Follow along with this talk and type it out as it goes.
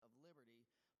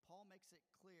makes it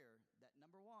clear that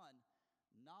number one,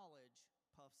 knowledge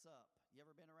puffs up. You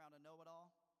ever been around a know-it-all?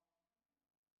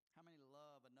 How many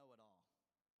love a know-it-all?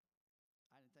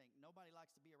 I didn't think nobody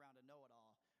likes to be around a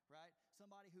know-it-all, right?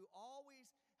 Somebody who always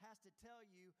has to tell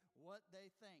you what they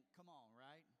think. Come on,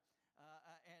 right?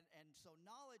 And so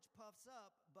knowledge puffs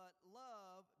up, but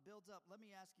love builds up. Let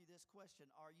me ask you this question.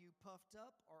 Are you puffed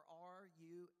up or are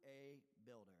you a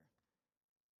builder?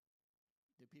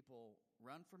 Do people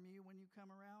run from you when you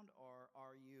come around, or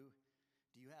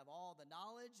do you have all the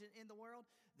knowledge in the world?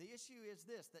 The issue is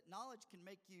this, that knowledge can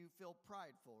make you feel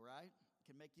prideful, right?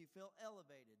 Can make you feel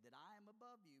elevated, that I am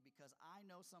above you because I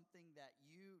know something that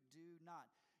you do not.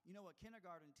 You know, a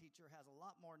kindergarten teacher has a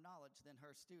lot more knowledge than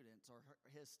her students or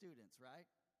his students, right?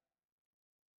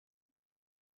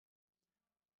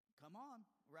 Come on,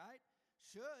 right?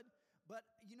 Should. But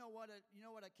you know what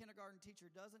a kindergarten teacher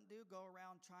doesn't do? Go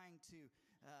around trying to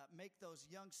make those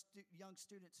young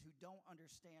students who don't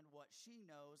understand what she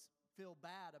knows feel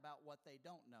bad about what they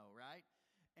don't know, right?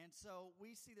 And so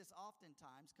we see this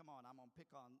oftentimes. Come on, I'm going to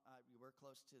pick on, we're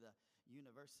close to the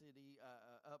university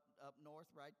up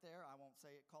north right there. I won't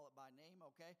say it, call it by name,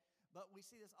 okay? But we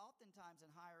see this oftentimes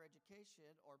in higher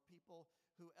education or people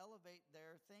who elevate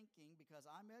their thinking because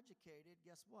I'm educated.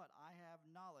 Guess what? I have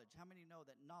knowledge. How many know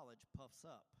that knowledge puffs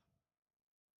up?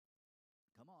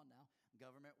 Come on now.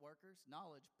 Government workers,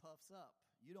 knowledge puffs up.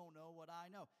 You don't know what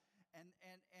I know. And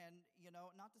you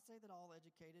know, not to say that all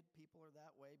educated people are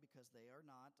that way because they are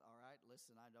not. All right,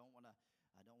 listen, I don't want to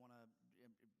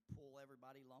pull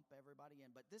everybody, lump everybody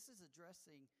in, but this is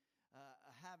addressing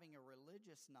having a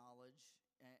religious knowledge,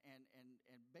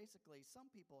 and basically some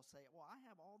people say, well, I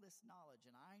have all this knowledge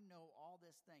and I know all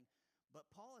this thing, but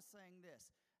Paul is saying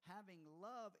this: having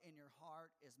love in your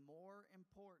heart is more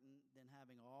important than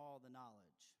having all the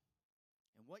knowledge.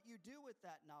 And what you do with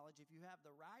that knowledge, if you have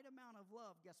the right amount of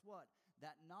love, guess what?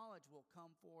 That knowledge will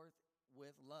come forth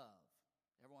with love.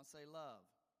 Everyone say love.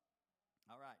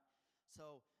 All right.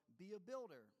 So be a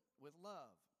builder with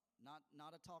love, not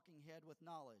a talking head with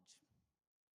knowledge.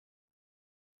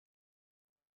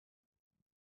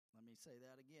 Let me say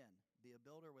that again. Be a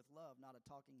builder with love, not a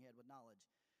talking head with knowledge.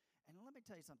 And let me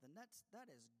tell you something. That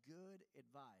is good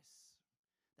advice.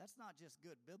 That's not just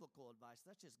good biblical advice.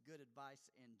 That's just good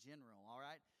advice in general, all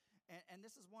right? And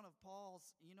this is one of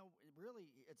Paul's, you know,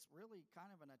 it's really kind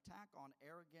of an attack on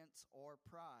arrogance or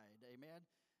pride, amen?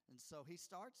 And so he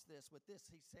starts this with this.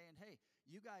 He's saying, hey,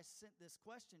 you guys sent this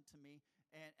question to me,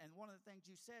 and one of the things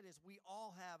you said is we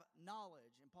all have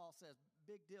knowledge. And Paul says,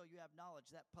 big deal, you have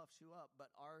knowledge, that puffs you up, but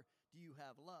do you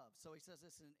have love? So he says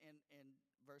this in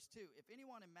verse 2. If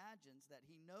anyone imagines that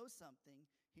he knows something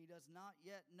he does not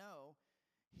yet know,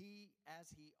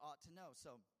 as he ought to know.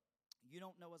 So you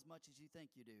don't know as much as you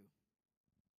think you do.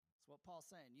 That's what Paul's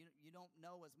saying. You don't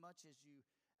know as much as you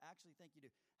actually think you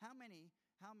do. How many,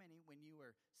 when you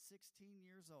were 16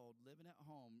 years old, living at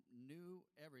home, knew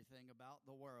everything about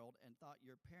the world and thought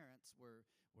your parents were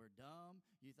dumb?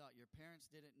 You thought your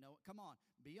parents didn't know? Come on,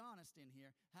 be honest in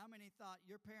here. How many thought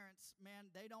your parents,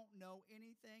 man, they don't know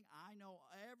anything? I know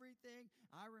everything.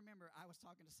 I remember I was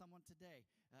talking to someone today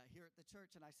here at the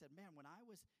church, and I said, man, when I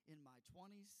was in my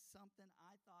 20s-something,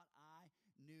 I thought I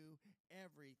knew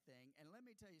everything. And let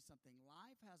me tell you something.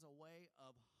 Life has a way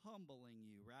of humbling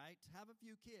you, right? Have a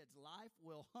few kids. Life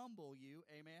will humble you,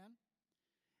 amen?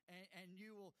 And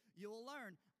you will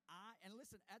learn. And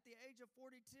listen, at the age of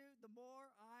 42, the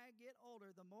more I get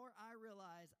older, the more I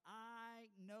realize I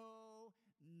know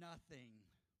nothing.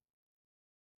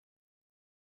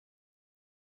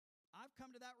 I've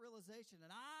come to that realization,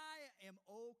 and I am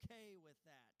okay with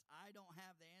that. I don't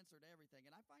have the answer to everything.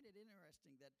 And I find it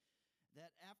interesting that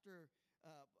after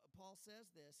Paul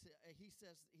says this, he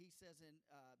says in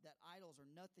that idols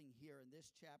are nothing here in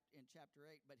chapter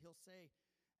 8, but he'll say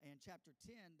in chapter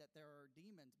 10 that there are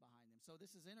demons behind them. So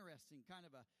this is interesting, kind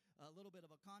of a little bit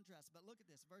of a contrast. But look at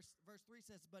this. Verse 3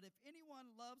 says, but if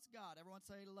anyone loves God, everyone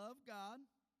say love God,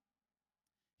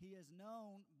 he is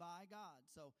known by God.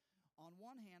 So on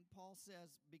one hand, Paul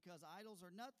says, because idols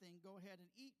are nothing, go ahead and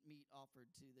eat meat offered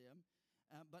to them.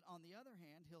 But on the other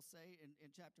hand, he'll say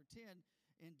in chapter 10,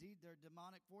 indeed, there are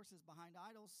demonic forces behind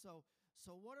idols. So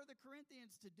what are the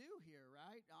Corinthians to do here,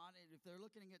 right? If they're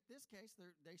looking at this case,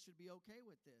 they should be okay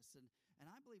with this.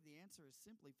 And I believe the answer is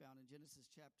simply found in Genesis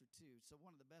chapter 2. So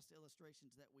one of the best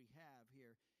illustrations that we have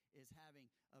here is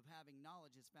having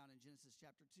knowledge is found in Genesis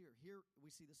chapter 2. Here we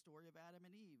see the story of Adam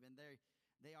and Eve, and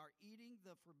They are eating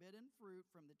the forbidden fruit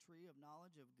from the tree of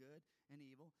knowledge of good and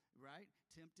evil, right?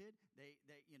 Tempted. They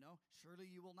surely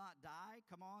you will not die.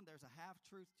 Come on, there's a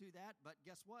half-truth to that. But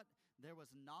guess what? There was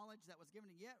knowledge that was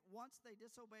given. Yet once they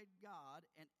disobeyed God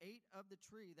and ate of the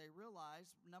tree, they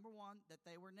realized, number one, that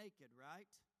they were naked, right?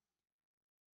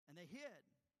 And they hid.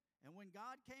 And when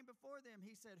God came before them,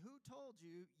 he said, who told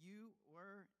you you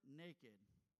were naked?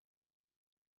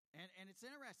 And it's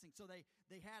interesting. So they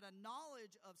had a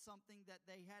knowledge of something that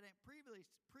they hadn't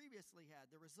previously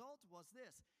had. The result was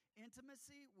this.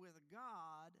 Intimacy with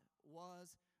God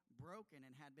was broken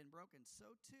and had been broken.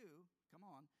 So too, come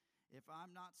on, if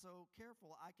I'm not so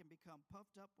careful, I can become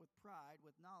puffed up with pride,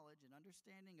 with knowledge and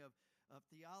understanding of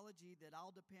theology that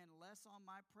I'll depend less on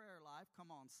my prayer life.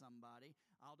 Come on, somebody.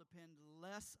 I'll depend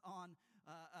less on,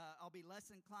 I'll be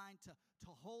less inclined to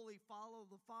wholly follow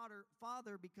the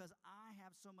Father because I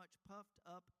have so much puffed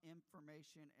up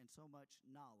information and so much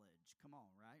knowledge. Come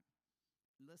on, right?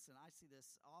 Listen, I see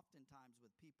this oftentimes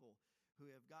with people who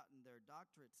have gotten their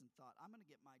doctorates and thought, I'm going to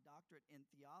get my doctorate in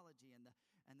theology.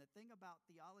 And the thing about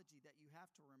theology that you have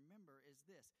to remember is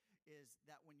this, is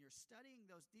that when you're studying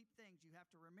those deep things, you have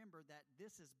to remember that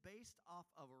this is based off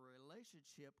of a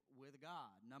relationship with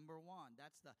God. Number one,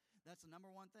 that's the number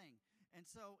one thing. And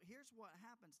so here's what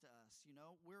happens to us.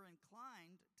 We're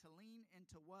inclined to lean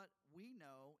into what we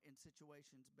know in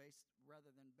situations rather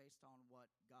than based on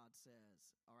what God says.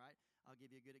 All right? I'll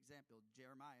give you a good example.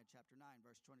 Jeremiah chapter 9,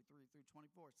 verse 23 through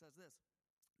 24 says this.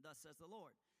 Thus says the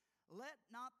Lord, let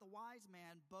not the wise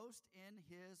man boast in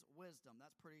his wisdom.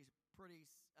 That's pretty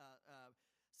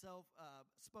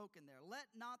spoken there. Let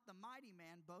not the mighty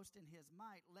man boast in his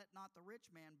might. Let not the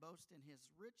rich man boast in his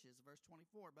riches. Verse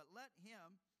 24. But let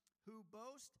him who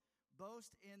boast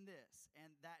in this,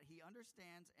 and that he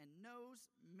understands and knows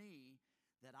me,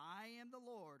 that I am the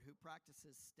Lord who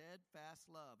practices steadfast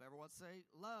love. Everyone say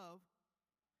love,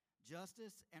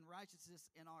 justice, and righteousness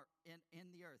in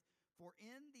the earth. For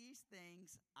in these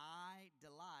things I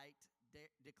delight,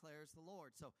 declares the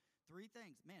Lord. So 3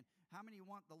 things. Man, how many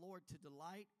want the Lord to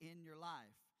delight in your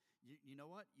life? You know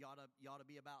what? You ought to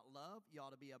be about love. You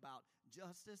ought to be about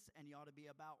justice, and you ought to be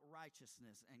about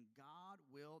righteousness. And God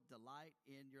will delight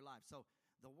in your life. So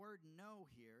the word know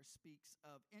here speaks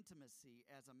of intimacy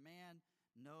as a man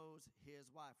knows his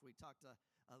wife. We talked a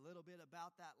little bit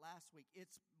about that last week.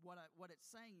 It's what it's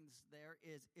saying there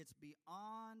is it's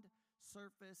beyond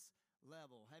surface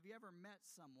level. Have you ever met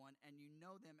someone and you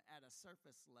know them at a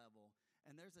surface level?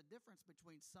 And there's a difference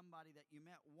between somebody that you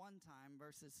met one time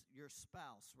versus your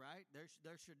spouse, right? There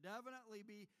should definitely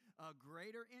be a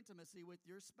greater intimacy with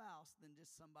your spouse than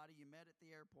just somebody you met at the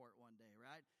airport one day,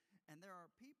 right? And there are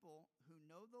people who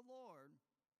know the Lord,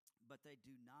 but they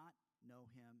do not know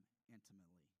him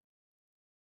intimately.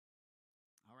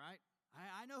 All right?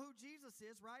 I know who Jesus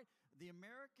is, right? The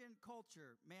American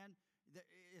culture, man,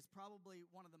 is probably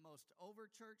one of the most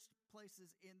over-churched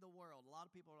places in the world. A lot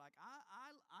of people are like,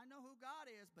 I know who God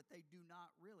is, but they do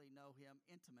not really know him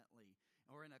intimately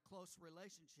or in a close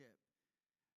relationship.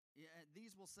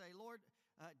 These will say, Lord,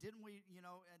 didn't we,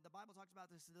 and the Bible talks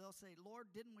about this, they'll say, Lord,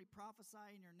 didn't we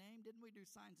prophesy in your name? Didn't we do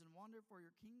signs and wonder for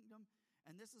your kingdom?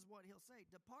 And this is what he'll say,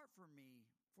 depart from me,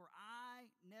 for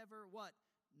I never what?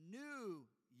 Knew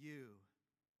you.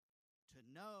 To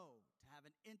know, to have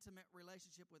an intimate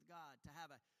relationship with God, to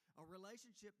have a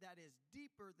relationship that is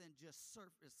deeper than just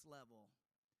surface level.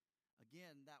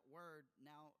 Again, that word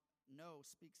now know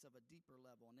speaks of a deeper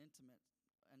level, an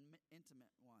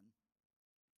intimate one.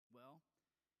 Well,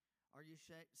 are you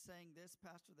saying this,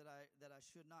 Pastor, that I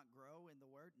should not grow in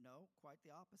the word? No, quite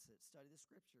the opposite. Study the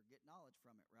scripture, get knowledge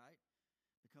from it, right?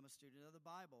 Become a student of the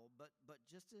Bible. But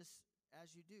just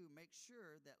as you do, make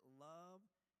sure that love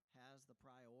has the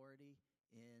priority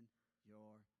in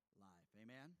your life.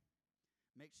 Amen?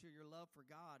 Make sure your love for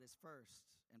God is first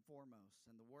and foremost,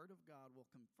 and the Word of God will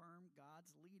confirm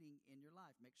God's leading in your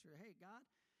life. Make sure, hey, God,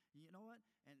 you know what?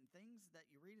 And things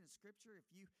that you read in Scripture, if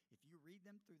you read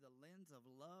them through the lens of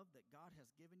love that God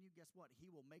has given you, guess what? He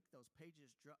will make those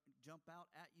pages jump out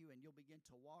at you, and you'll begin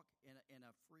to walk in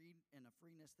a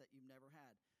freeness that you've never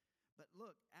had. But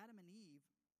look, Adam and Eve,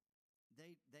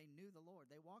 they knew the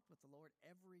Lord. They walked with the Lord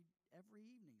every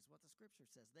evening is what the scripture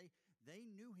says. They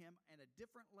knew him at a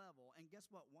different level. And guess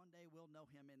what? One day we'll know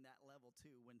him in that level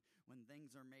too when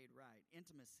things are made right.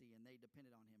 Intimacy, and they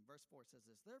depended on him. Verse 4 says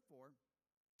this, therefore,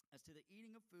 as to the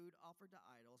eating of food offered to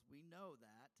idols, we know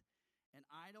that an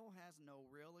idol has no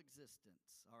real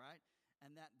existence, all right?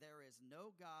 And that there is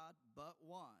no God but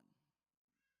one.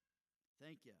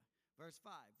 Thank you. Verse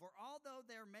 5, for although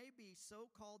there may be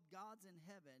so-called gods in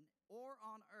heaven or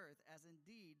on earth, as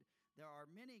indeed there are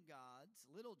many gods,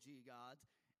 little g gods,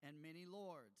 and many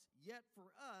lords. Yet for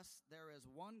us there is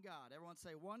one God. Everyone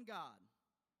say one God.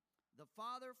 The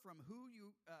Father from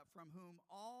whom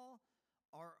all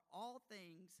are all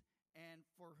things and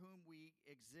for whom we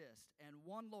exist. And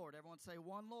one Lord. Everyone say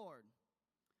one Lord.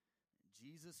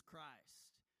 Jesus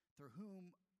Christ, through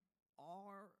whom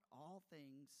are all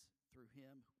things, through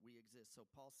him we exist. So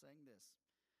Paul's saying this.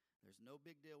 There's no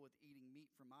big deal with eating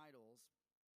meat from idols.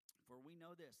 For we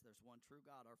know this, there's one true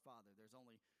God, our Father. There's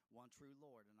only one true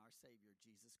Lord and our Savior,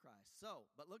 Jesus Christ. So,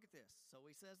 but look at this. So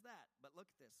he says that, but look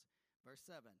at this. Verse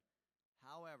 7.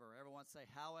 However, everyone say,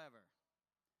 however.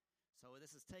 So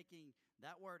this is taking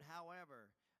that word,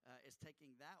 however, is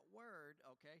taking that word,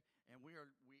 okay, and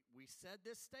we said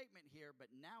this statement here, but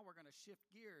now we're going to shift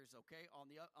gears, okay, on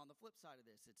the flip side of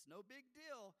this. It's no big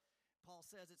deal. Paul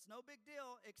says it's no big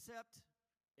deal, except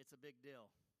it's a big deal.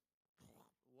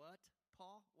 What?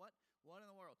 Paul, what in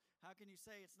the world? How can you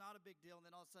say it's not a big deal and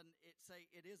then all of a sudden say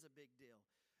it is a big deal?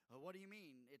 What do you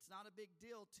mean? It's not a big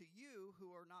deal to you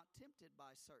who are not tempted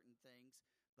by certain things,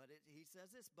 but he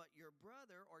says this, but your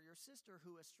brother or your sister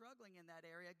who is struggling in that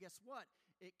area, guess what?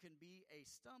 It can be a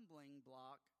stumbling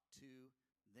block to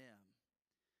them.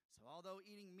 So although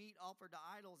eating meat offered to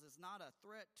idols is not a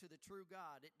threat to the true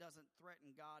God, it doesn't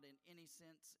threaten God in any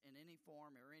sense, in any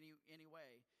form, or any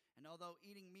way. And although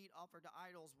eating meat offered to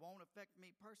idols won't affect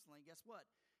me personally, guess what?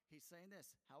 He's saying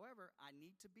this. However, I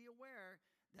need to be aware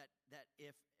that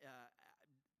if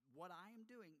what I am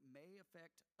doing may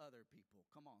affect other people.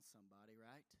 Come on, somebody,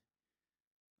 right?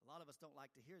 A lot of us don't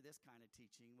like to hear this kind of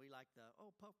teaching. We like the,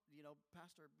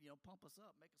 pastor, pump us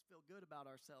up, make us feel good about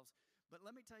ourselves. But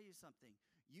let me tell you something.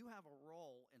 You have a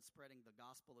role in spreading the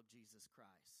gospel of Jesus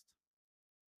Christ.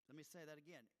 Let me say that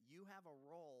again. You have a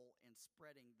role in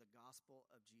spreading the gospel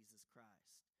of Jesus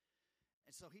Christ.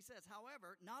 And so he says,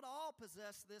 however, not all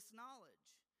possess this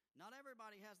knowledge. Not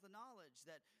everybody has the knowledge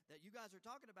that you guys are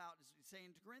talking about, as he's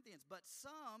saying to Corinthians. But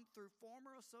some, through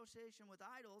former association with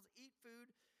idols, eat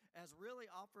food as really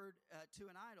offered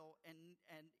to an idol, and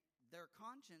their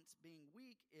conscience, being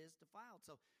weak, is defiled.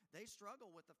 So they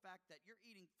struggle with the fact that you're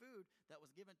eating food that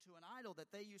was given to an idol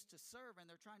that they used to serve, and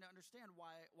they're trying to understand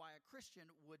why a Christian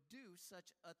would do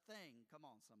such a thing. Come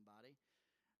on, somebody.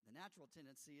 The natural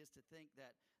tendency is to think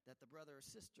that the brother or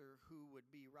sister who would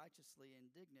be righteously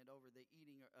indignant over the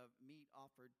eating of meat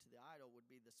offered to the idol would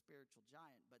be the spiritual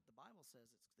giant. But the Bible says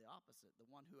it's the opposite. The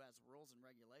one who has rules and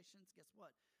regulations, guess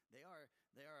what? They are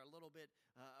a little bit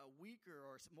weaker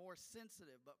or more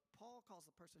sensitive. But Paul calls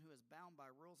the person who is bound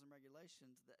by rules and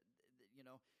regulations that he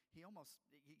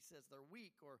says they're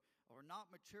weak or not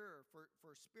mature.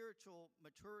 For spiritual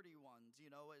maturity ones,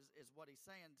 is what he's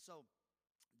saying. So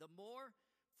the more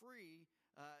free,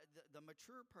 the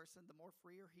mature person, the more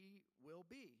freer he will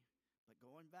be. But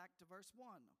going back to verse 1,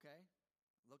 okay?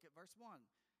 Look at verse 1.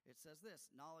 It says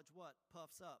this, knowledge what?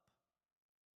 Puffs up.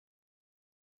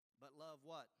 But love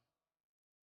what?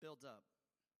 Builds up.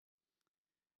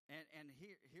 And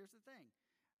here's the thing.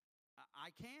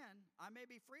 I may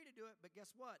be free to do it, but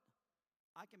guess what?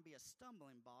 I can be a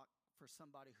stumbling block for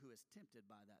somebody who is tempted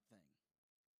by that thing.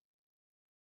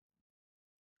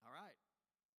 All right.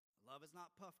 Love is not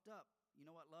puffed up. You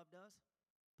know what love does?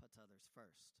 Puts others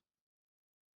first.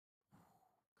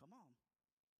 Come on.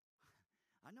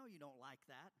 I know you don't like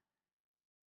that.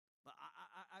 But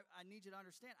I need you to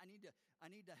understand. I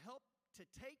need to help to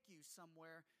take you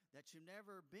somewhere that you've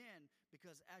never been,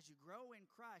 because as you grow in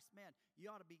Christ, man,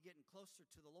 you ought to be getting closer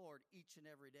to the Lord each and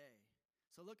every day.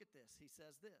 So look at this. He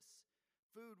says this,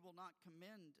 food will not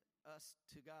commend us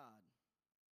to God.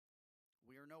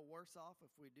 We are no worse off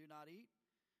if we do not eat,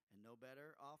 and no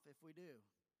better off if we do.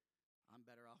 I'm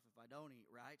better off if I don't eat,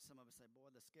 right? Some of us say,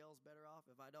 boy, the scale's better off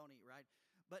if I don't eat, right?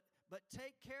 But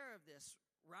take care of this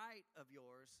right of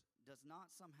yours does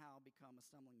not somehow become a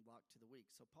stumbling block to the weak.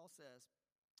 So Paul says,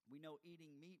 we know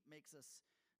eating meat makes us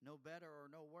no better or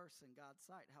no worse in God's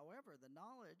sight. However, the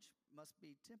knowledge must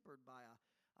be tempered by a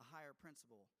higher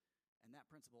principle, and that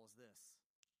principle is this: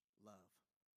 love.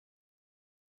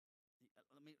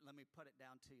 Let me put it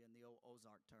down to you in the old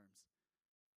Ozark terms.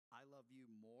 I love you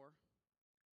more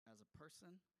as a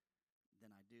person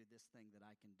than I do this thing that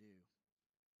I can do.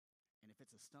 And if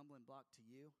it's a stumbling block to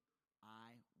you,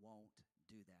 I won't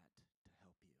do that to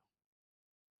help you.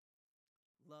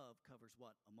 Love covers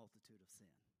what? A multitude of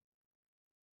sin.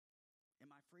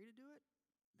 Am I free to do it?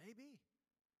 Maybe.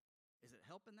 Is it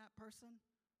helping that person?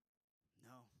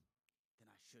 No. Then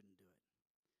I shouldn't do it.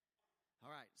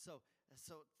 All right, so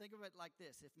think of it like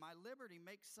this. If my liberty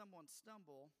makes someone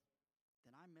stumble,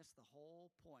 then I missed the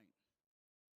whole point.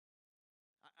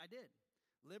 I did.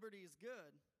 Liberty is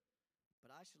good,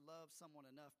 but I should love someone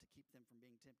enough to keep them from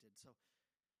being tempted. So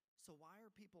So why are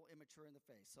people immature in the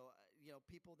faith? So,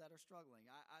 people that are struggling,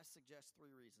 I suggest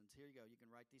 3 reasons. Here you go. You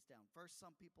can write these down. First,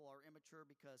 some people are immature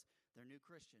because they're new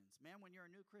Christians. Man, when you're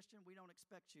a new Christian, we don't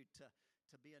expect you to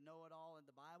be a know-it-all in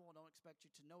the Bible. We don't expect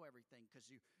you to know everything because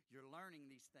you're learning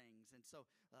these things. And so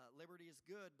liberty is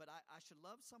good, but I should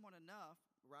love someone enough,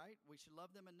 right? We should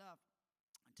love them enough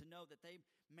to know that they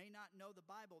may not know the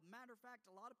Bible. Matter of fact,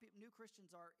 a lot of new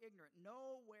Christians are ignorant.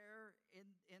 Nowhere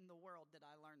in the world did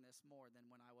I learn this more than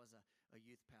when I was a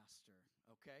youth pastor,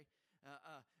 okay?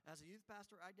 As a youth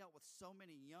pastor, I dealt with so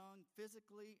many young,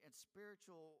 physically and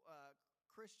spiritual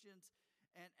Christians,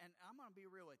 and I'm going to be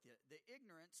real with you. The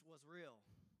ignorance was real.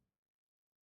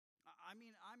 I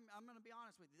mean, I'm going to be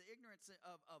honest with you. The ignorance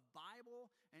of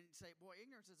Bible, and say, boy,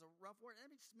 ignorance is a rough word.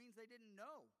 That just means they didn't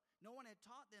know. No one had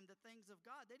taught them the things of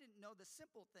God. They didn't know the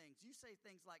simple things. You say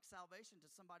things like salvation to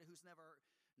somebody who's never,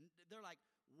 they're like,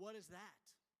 what is that?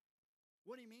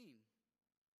 What do you mean?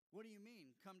 What do you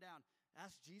mean? Come down,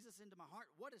 ask Jesus into my heart.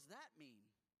 What does that mean?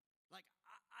 Like,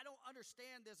 I don't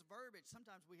understand this verbiage.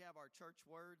 Sometimes we have our church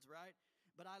words, right?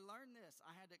 But I learned this.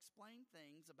 I had to explain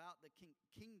things about the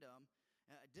kingdom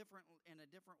in a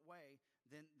different way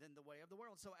than the way of the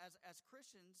world. So as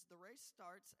Christians, the race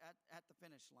starts at the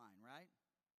finish line, right?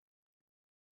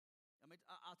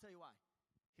 I'll tell you why.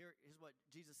 Here is what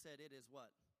Jesus said. It is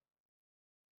what?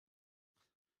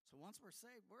 So once we're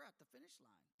saved, we're at the finish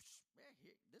line.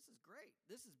 This is great.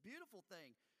 This is a beautiful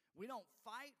thing. We don't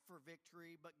fight for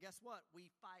victory, but guess what?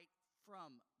 We fight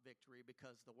from victory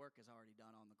because the work is already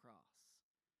done on the cross.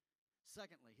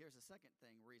 Secondly, here's a second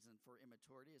reason for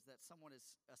immaturity is that someone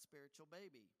is a spiritual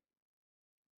baby.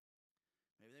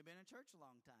 Maybe they've been in church a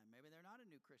long time. Maybe they're not a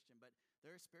new Christian, but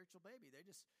they're a spiritual baby. They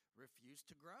just refuse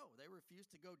to grow. They refuse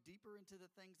to go deeper into the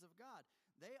things of God.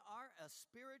 They are a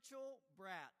spiritual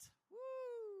brat.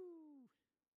 Woo!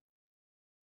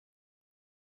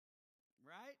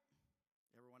 Right?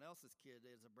 Everyone else's kid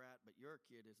is a brat, but your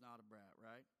kid is not a brat,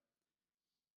 right?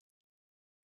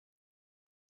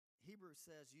 Hebrews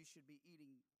says you should be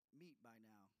eating meat by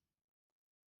now,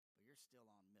 but you're still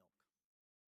on milk.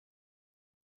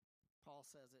 Paul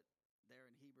says it there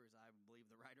in Hebrews. I believe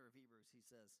the writer of Hebrews, he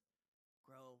says,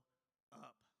 grow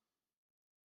up.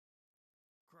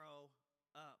 Grow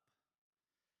up.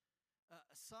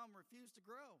 Some refuse to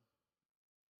grow.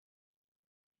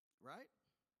 Right?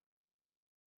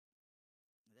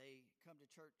 They come to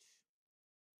church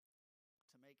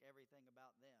to make everything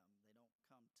about them. They don't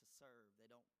come to serve. They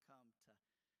don't come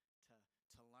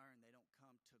to learn. They don't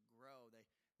come to grow. They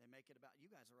make it about,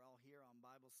 you guys are all here on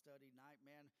Bible study night,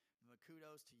 man.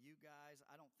 Kudos to you guys.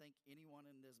 I don't think anyone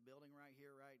in this building right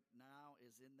here right now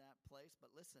is in that place.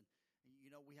 But listen,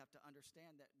 we have to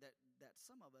understand that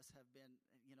some of us have been,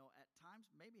 at times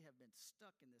maybe have been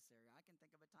stuck in this area. I can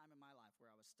think of a time in my life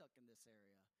where I was stuck in this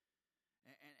area.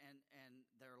 And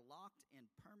they're locked in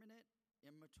permanent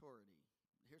immaturity.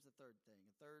 Here's the third thing.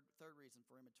 The third reason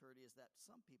for immaturity is that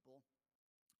some people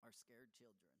are scared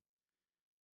children.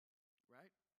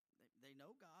 Right? They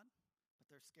know God, but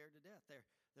they're scared to death.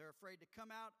 They're afraid to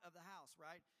come out of the house,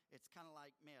 right? It's kind of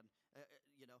like, man,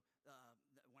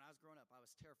 when I was growing up, I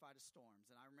was terrified of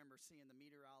storms. And I remember seeing the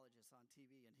meteorologist on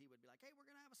TV, and he would be like, hey, we're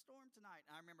going to have a storm tonight.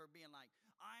 And I remember being like,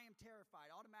 I am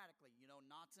terrified automatically,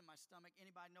 knots in my stomach.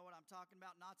 Anybody know what I'm talking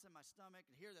about? Knots in my stomach,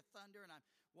 and hear the thunder, and I'm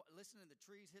listening to the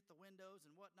trees hit the windows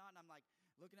and whatnot. And I'm like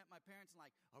looking at my parents and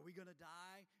like, are we going to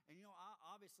die? And,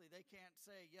 obviously they can't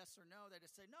say yes or no. They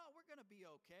just say, no, we're going to be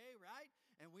okay, right?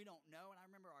 And we don't know. And I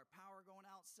remember our power going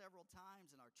out several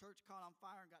times, and our church caught on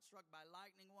fire and got struck by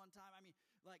lightning one time. I mean,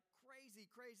 like crazy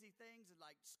things that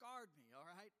like scarred me, all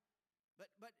right?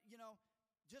 But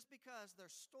just because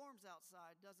there's storms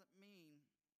outside doesn't mean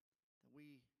that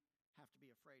we have to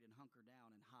be afraid and hunker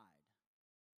down and hide.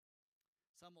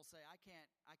 Some will say, I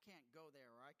can't go there,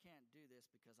 or I can't do this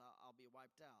because I'll be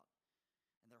wiped out.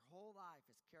 And their whole life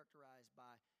is characterized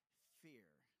by fear.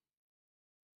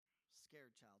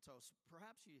 Scared child. So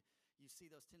perhaps you see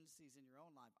those tendencies in your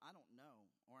own life. I don't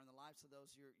know. Or in the lives of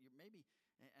those you're maybe,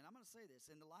 and I'm going to say this,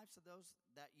 in the lives of those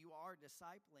that you are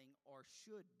discipling or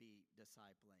should be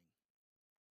discipling.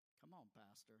 Come on,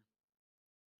 Pastor.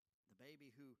 The baby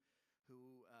who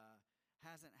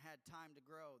hasn't had time to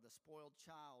grow, the spoiled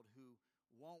child who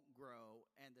won't grow,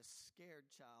 and the scared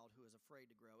child who is afraid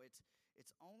to grow.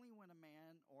 It's only when a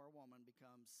man or a woman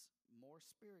becomes more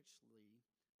spiritually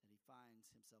that he finds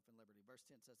himself in liberty. Verse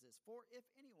 10 says this, for if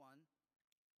anyone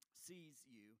sees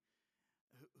you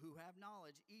who have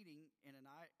knowledge eating in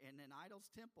an idol's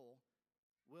temple,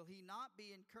 will he not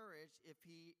be encouraged if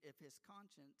his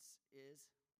conscience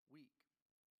is weak?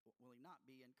 will he not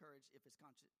be encouraged if his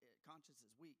conscience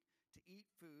is weak to eat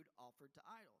food offered to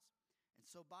idols? And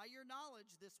so by your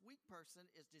knowledge, this weak person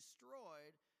is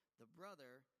destroyed the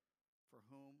brother for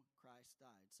whom Christ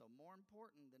died. So more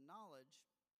important than knowledge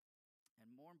and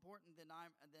more important than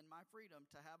my freedom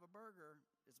to have a burger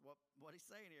is what he's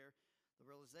saying here. The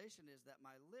realization is that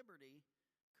my liberty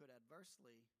could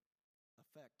adversely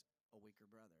affect a weaker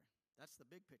brother. That's the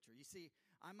big picture. You see,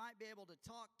 I might be able to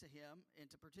talk to him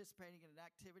into participating in an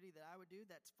activity that I would do.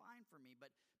 That's fine for me.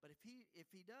 But if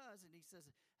he does, and he says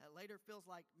later feels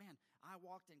like, man, I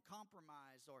walked in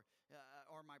compromise, or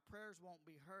my prayers won't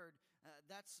be heard.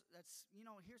 That's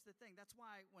here's the thing. That's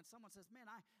why when someone says, man,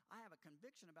 I have a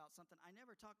conviction about something, I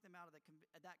never talk them out of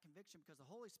that conviction, because the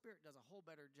Holy Spirit does a whole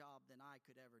better job than I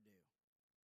could ever do.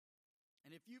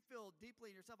 And if you feel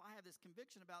deeply in yourself, I have this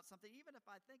conviction about something, even if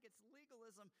I think it's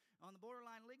legalism, on the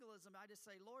borderline legalism, I just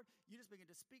say, Lord, you just begin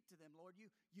to speak to them. Lord, you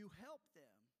help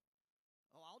them.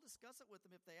 Oh, I'll discuss it with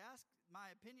them if they ask my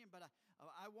opinion, but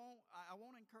I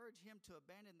won't encourage him to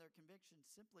abandon their conviction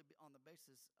simply on the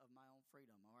basis of my own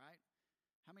freedom, all right?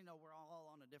 How many know we're all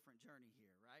on a different journey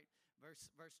here, right? Verse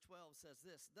 12 says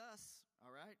this, thus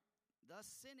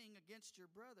sinning against your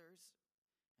brothers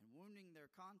and wounding their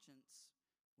conscience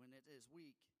when it is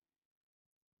weak.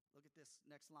 Look at this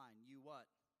next line. You what?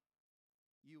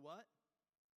 You what?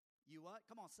 You what?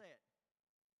 Come on, say it.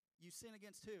 You sin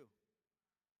against who?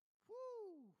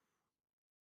 Woo!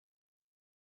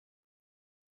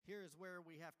 Here is where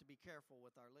we have to be careful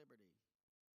with our liberty.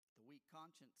 The weak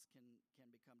conscience can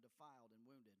become defiled and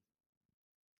wounded.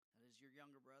 That is, your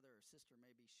younger brother or sister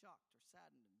may be shocked or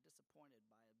saddened and disappointed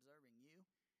by observing you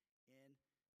in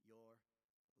your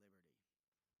liberty.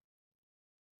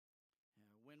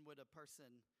 When would a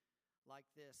person like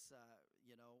this,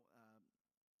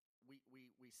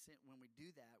 we sin, when we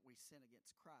do that, we sin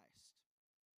against Christ.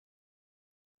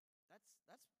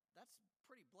 That's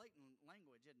pretty blatant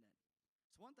language, isn't it?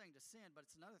 It's one thing to sin, but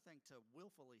it's another thing to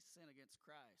willfully sin against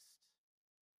Christ.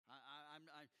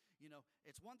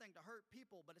 It's one thing to hurt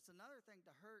people, but it's another thing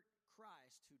to hurt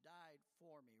Christ who died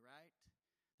for me, right?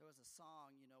 There was a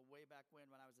song, way back when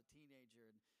I was a teenager,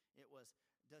 and it was,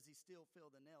 does he still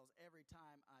feel the nails every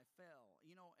time I fell?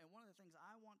 And one of the things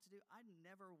I want to do, I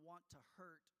never want to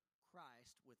hurt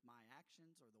Christ with my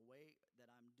actions or the way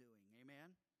that I'm doing.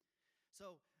 Amen?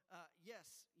 So,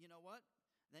 yes, you know what?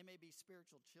 They may be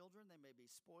spiritual children. They may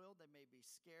be spoiled. They may be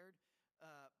scared.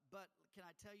 But can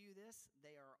I tell you this?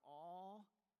 They are all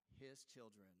his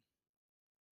children.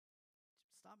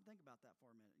 Stop and think about that for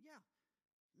a minute. Yeah,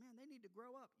 man, they need to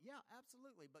grow up. Yeah,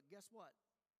 absolutely. But guess what?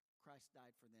 Christ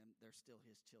died for them. They're still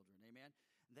his children. Amen.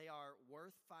 They are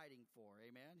worth fighting for.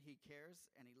 Amen. He cares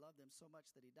and he loved them so much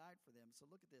that he died for them. So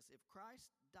look at this. If Christ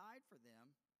died for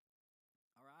them,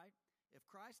 all right, if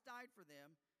Christ died for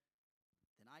them,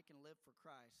 then I can live for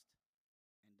Christ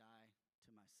and die to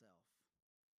myself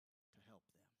to help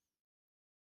them.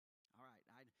 All right,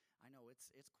 I know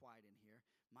it's quiet in here.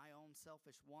 My own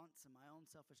selfish wants and my own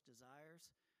selfish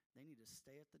desires, they need to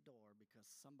stay at the door because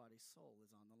somebody's soul is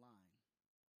on the line.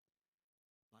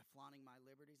 By flaunting my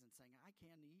liberties and saying, I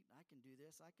can eat, I can do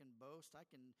this, I can boast, I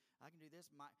can do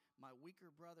this. My weaker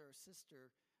brother or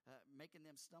sister, making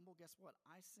them stumble, guess what?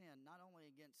 I sin not only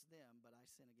against them, but I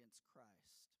sin against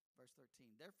Christ. Verse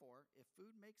 13, therefore, if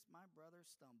food makes my brother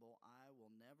stumble, I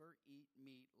will never eat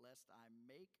meat, lest I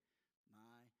make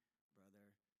my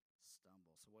brother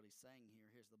stumble. So what he's saying here,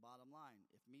 here's the bottom line.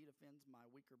 If meat offends my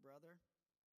weaker brother,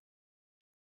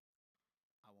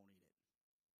 I won't eat it.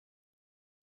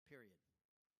 Period.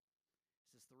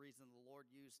 Is this the reason the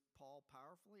Lord used Paul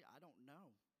powerfully? I don't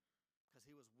know. Because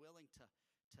he was willing to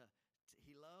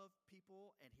he loved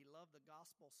people and he loved the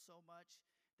gospel so much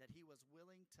that he was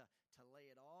willing to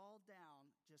lay it all down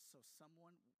just so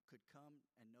someone could come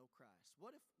and know Christ.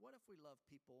 What if we love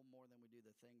people more than we do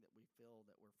the thing that we feel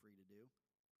that we're free to do?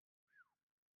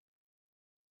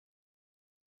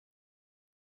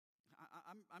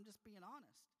 I'm just being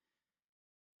honest.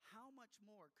 How much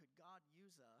more could God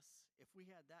use us if we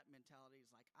had that mentality?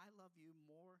 It's like, I love you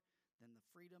more than the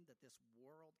freedom that this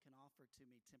world can offer to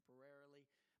me temporarily,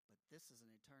 but this is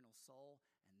an eternal soul,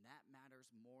 and that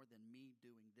matters more than me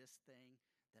doing this thing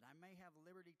that I may have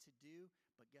liberty to do,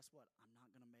 but guess what? I'm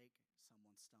not going to make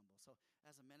someone stumble. So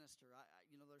as a minister,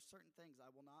 there's certain things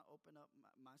I will not open up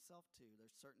myself to.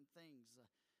 There's certain things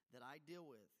that I deal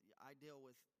with. I deal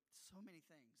with so many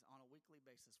things on a weekly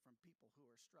basis, from people who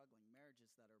are struggling,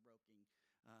 marriages that are broken,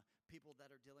 people that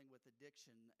are dealing with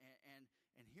addiction, and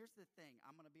And here's the thing.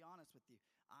 I'm going to be honest with you.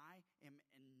 I am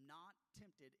not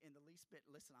tempted in the least bit.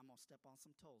 Listen, I'm going to step on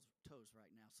some toes right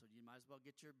now, so you might as well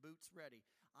get your boots ready.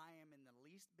 I am in the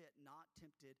least bit not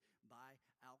tempted by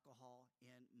alcohol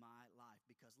in my life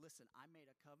because, listen, I made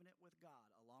a covenant with God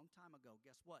a long time ago.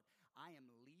 Guess what? I am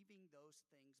leaving those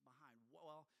things behind.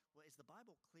 Well, is the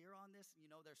Bible clear on this?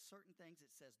 You know, there's certain things it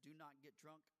says do not get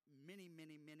drunk many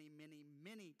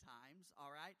times, all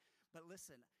right? But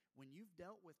listen, when you've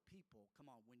dealt with people,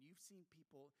 come on, when you've seen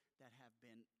people that have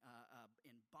been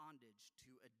in bondage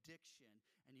to addiction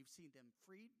and you've seen them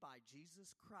freed by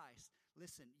Jesus Christ,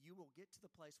 listen, you will get to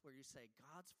the place where you say,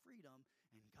 God's freedom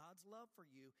and God's love for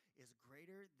you is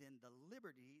greater than the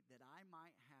liberty that I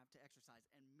might have to exercise.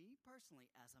 And me personally,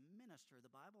 as a minister,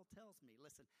 the Bible tells me,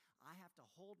 listen, I have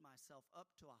to hold myself up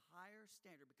to a higher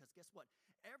standard because guess what?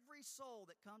 Every soul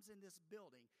that comes in this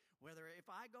building, whether if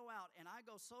I go out and I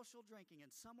go social drinking and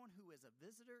someone who is a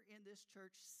visitor in this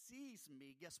church sees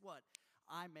me, guess what?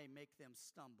 I may make them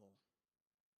stumble.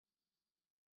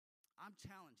 I'm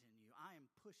challenging you. I am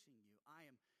pushing you. I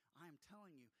am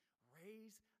telling you,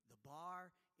 raise the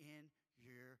bar in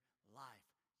your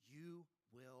life. You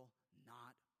will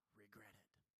not regret it.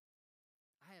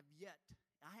 I have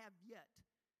yet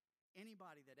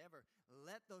anybody that ever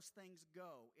let those things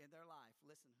go in their life,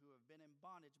 listen, who have been in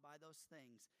bondage by those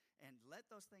things and let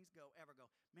those things go, ever go,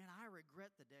 man, I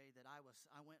regret the day that I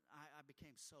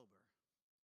became sober.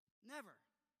 Never.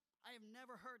 I have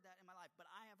never heard that in my life, but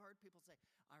I have heard people say,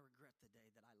 I regret the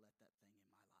day that I let that thing in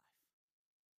my life.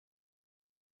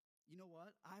 You know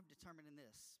what? I've determined in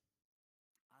this,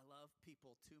 I love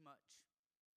people too much,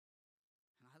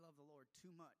 and I love the Lord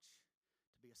too much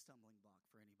to be a stumbling block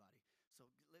for anybody. So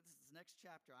this next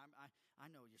chapter, I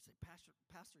know you're saying,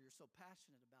 Pastor, you're so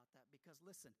passionate about that because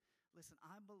listen,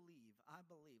 I believe,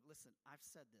 listen, I've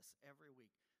said this every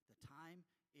week. The time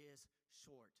is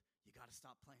short. You got to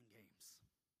stop playing games.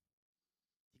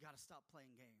 You got to stop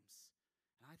playing games.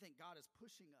 And I think God is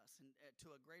pushing us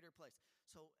to a greater place.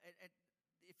 So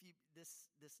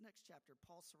this next chapter,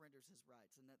 Paul surrenders his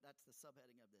rights, and that's the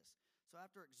subheading of this. So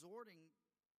after exhorting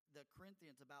the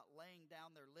Corinthians about laying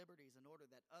down their liberties in order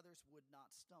that others would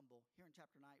not stumble, here in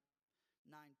chapter 9,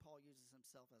 Paul uses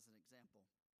himself as an example.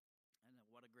 And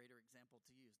what a greater example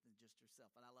to use than just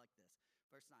yourself. And I like this.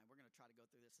 Verse 9, we're going to try to go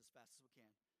through this as fast as we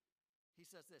can. He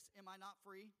says this, am I not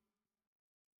free?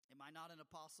 Am I not an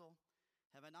apostle?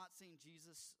 Have I not seen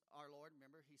Jesus our Lord?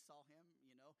 Remember, he saw him,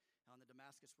 on the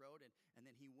Damascus road, and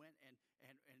then he went and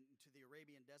to the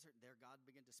Arabian desert. There God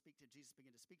began to speak to Jesus,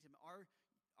 began to speak to him.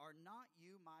 Are not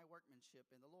you my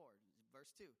workmanship in the Lord?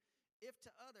 Verse 2, if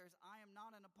to others I am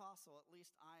not an apostle, at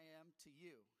least I am to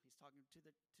you. He's talking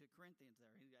to Corinthians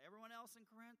there. Everyone else in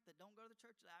Corinth that don't go to the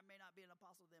church, I may not be an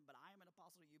apostle to them, but I am an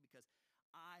apostle to you because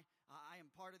I am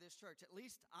part of this church. At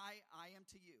least I am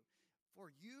to you. For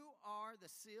you are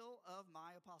the seal of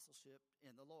my apostleship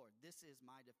in the Lord. This is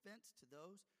my defense to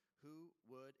those who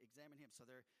would examine him. So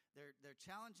they're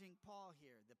challenging Paul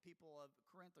here. The people of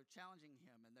Corinth are challenging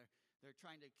him, and they're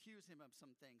trying to accuse him of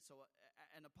some things. So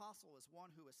an apostle is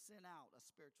one who is sent out, a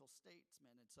spiritual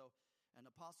statesman. And so an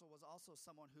apostle was also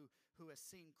someone who has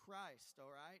seen Christ,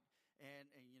 all right? And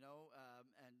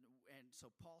so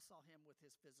Paul saw him with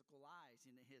his physical eyes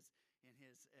in his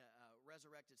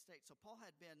resurrected state. So Paul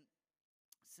had been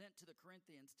sent to the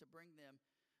Corinthians to bring them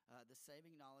the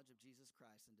saving knowledge of Jesus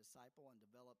Christ and disciple and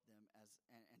develop them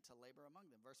and to labor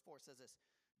among them. Verse 4 says this,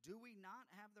 do we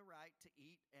not have the right to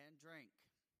eat and drink?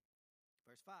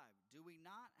 Verse 5, do we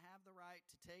not have the right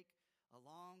to take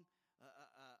along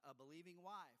a believing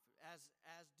wife, as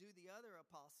do the other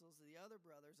apostles, the other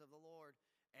brothers of the Lord,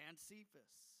 and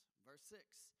Cephas? Verse 6,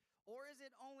 or is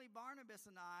it only Barnabas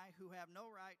and I who have no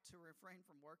right to refrain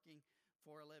from working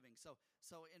for a living? So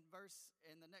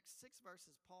in the next 6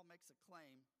 verses, Paul makes a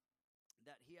claim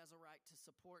that he has a right to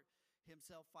support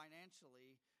himself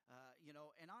financially,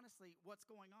 and honestly, what's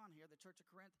going on here, the Church of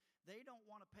Corinth, they don't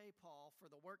want to pay Paul for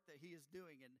the work that he is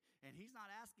doing, and he's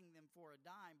not asking them for a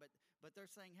dime, but they're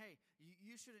saying, hey,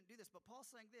 you shouldn't do this. But Paul's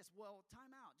saying this, well,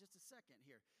 time out just a second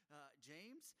here.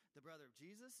 James, the brother of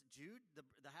Jesus, Jude,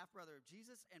 the half-brother of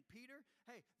Jesus, and Peter,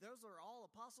 hey, those are all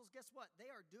apostles. Guess what? They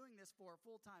are doing this for a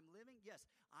full-time living. Yes,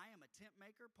 I am a tent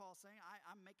maker, Paul's saying.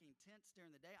 I'm making tents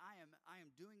during the day. I am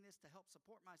doing this to help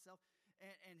support myself.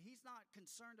 And he's not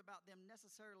concerned about them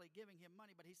necessarily giving him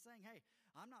money, but he's saying, hey,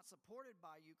 I'm not supported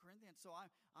by you, Corinthians, so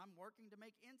I'm working to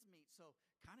make ends meet. So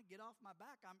kind of get off my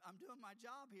back. I'm doing my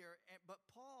job here. But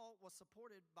Paul was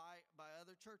supported by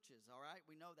other churches, all right?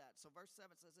 We know that. So verse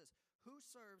 7 says this, who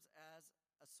serves as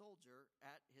a soldier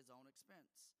at his own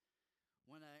expense?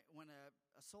 When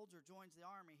a soldier joins the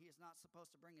army, he is not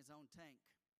supposed to bring his own tank.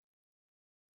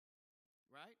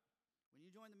 Right? When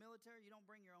you join the military, you don't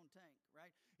bring your own tank,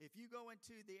 right? If you go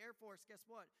into the Air Force, guess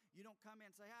what? You don't come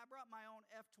in and say, hey, I brought my own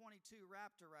F-22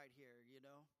 Raptor right here, $192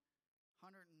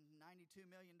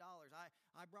 million.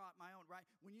 I brought my own, right?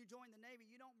 When you join the Navy,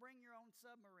 you don't bring your own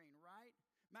submarine, right?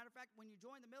 Matter of fact, when you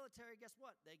join the military, guess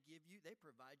what? They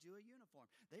provide you a uniform.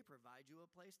 They provide you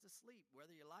a place to sleep,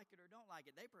 whether you like it or don't like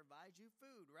it. They provide you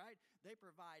food, right? They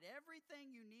provide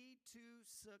everything you need to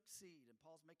succeed. And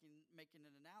Paul's making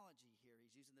an analogy here.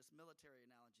 He's using this military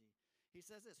analogy. He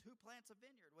says this, who plants a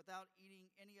vineyard without eating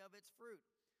any of its fruit?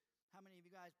 How many of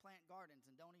you guys plant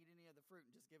gardens and don't eat any of the fruit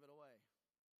and just give it away?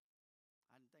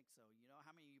 I didn't think so.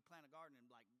 How many of you plant a garden and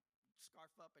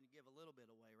scarf up and give a little bit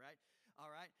away, right?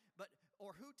 All right.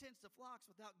 Or who tends to flocks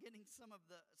without getting some of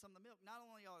the milk? Not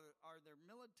only are their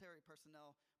military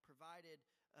personnel provided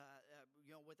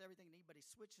with everything they need, but he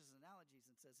switches analogies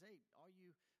and says, hey, all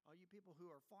you people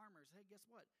who are farmers, hey, guess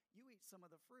what? You eat some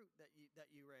of the fruit that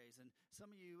you raise. And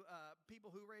some of you people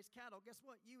who raise cattle, guess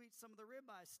what? You eat some of the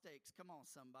ribeye steaks. Come on,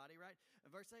 somebody, right?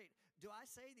 Verse 8, do I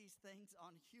say these things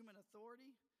on human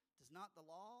authority? Does not the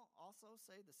law also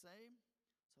say the same?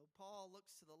 So Paul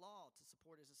looks to the law to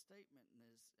support his statement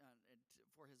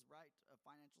for his right of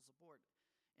financial support.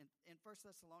 In 1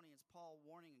 Thessalonians, Paul,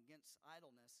 warning against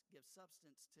idleness, gives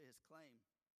substance to his claim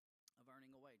of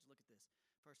earning a wage. Look at this.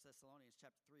 1 Thessalonians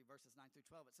chapter 3, verses 9 through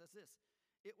 12. It says this,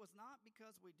 it was not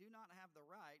because we do not have the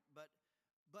right, but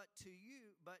to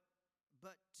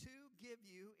give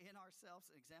you in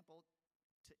ourselves an example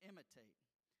to imitate.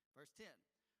 Verse 10.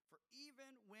 For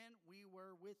even when we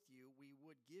were with you, we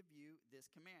would give you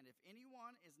this command. If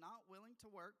anyone is not willing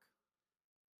to work,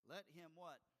 let him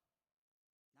what?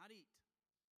 Not eat.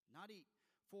 Not eat.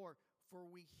 For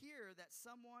we hear that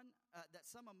some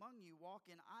among you walk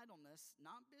in idleness,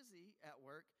 not busy at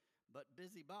work, but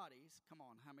busybodies. Come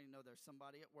on, how many know there's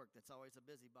somebody at work that's always a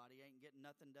busybody, ain't getting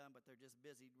nothing done, but they're just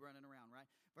busy running around,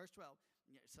 right? Verse 12.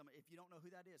 If you don't know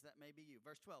who that is, that may be you.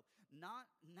 Verse 12.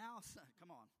 Not now,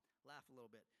 come on. Laugh a little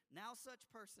bit. Now such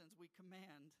persons we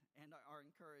command and are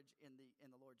encouraged in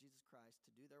the Lord Jesus Christ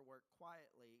to do their work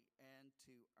quietly and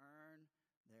to earn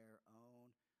their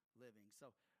own living. So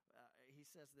he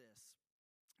says this,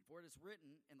 for it is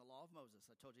written in the law of Moses,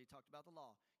 I told you he talked about the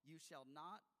law, you shall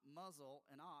not muzzle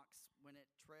an ox when it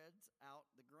treads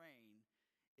out the grain.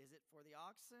 Is it for the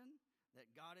oxen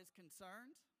that God is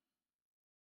concerned?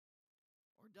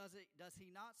 Or does he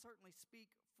not certainly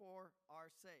speak for our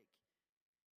sake?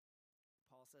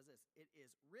 Paul says this, it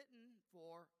is written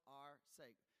for our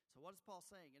sake. So what is Paul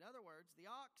saying? In other words, the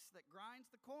ox that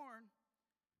grinds the corn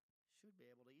should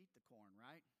be able to eat the corn,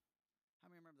 right?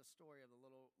 How many remember the story of the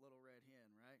little red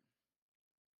hen, right?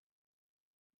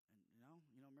 And you know,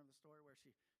 remember the story where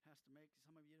she has to make,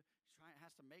 some of you,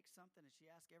 has to make something, and she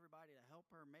asks everybody to help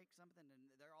her make something, and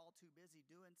they're all too busy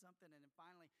doing something, and then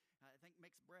finally, I think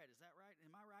makes bread. Is that right?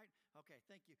 Am I right? Okay,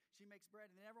 thank you. She makes bread,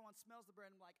 and then everyone smells the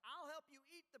bread and like, I'll help you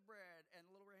eat the bread. And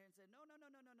the little red hen said, no.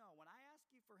 When I asked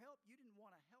you for help, you didn't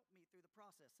want to help me through the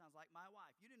process. Sounds like my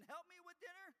wife. You didn't help me with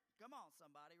dinner? Come on,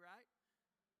 somebody, right?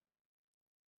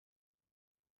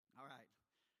 All right.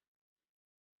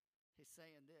 He's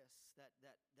saying this, that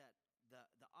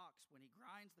the ox, when he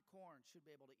grinds the corn, should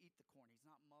be able to eat the corn. He's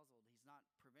not muzzled. He's not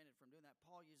prevented from doing that.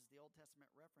 Paul uses the Old Testament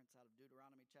reference out of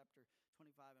Deuteronomy chapter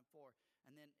 25 and 4.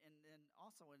 And then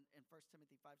also in 1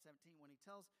 Timothy 5:17, when he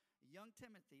tells young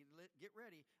Timothy, get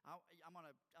ready, I'm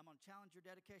gonna challenge your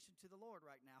dedication to the Lord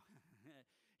right now.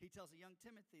 He tells a young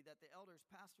Timothy that the elders,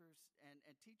 pastors,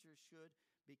 and teachers should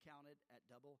be counted at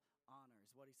double honor,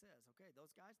 is what he says. Okay,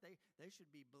 those guys, they should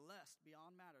be blessed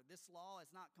beyond matter. This law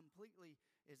is not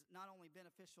only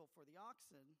beneficial for the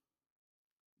oxen,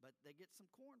 but they get some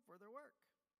corn for their work.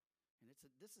 And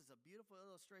this is a beautiful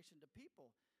illustration to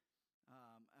people,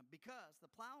 because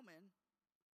the plowman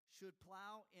should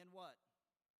plow in what?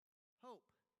 Hope.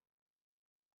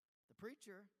 The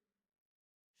preacher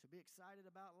should be excited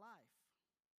about life,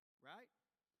 right?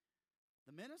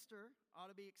 The minister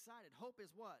ought to be excited. Hope is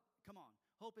what? Come on.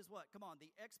 Hope is what? Come on. The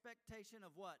expectation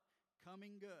of what?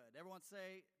 Coming good. Everyone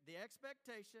say, the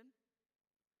expectation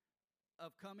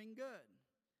of coming good.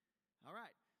 All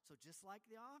right. So just like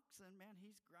the oxen, man,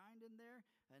 he's grinding there,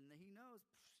 and he knows,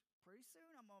 pretty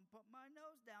soon I'm going to put my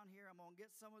nose down here. I'm going to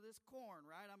get some of this corn,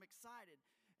 right? I'm excited.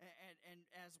 And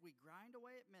as we grind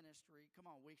away at ministry, come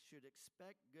on, we should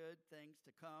expect good things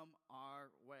to come our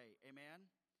way. Amen?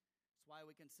 That's why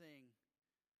we can sing,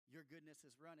 your goodness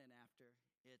is running after.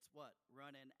 It's what?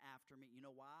 Running after me. You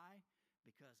know why?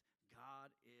 Because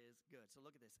God is good. So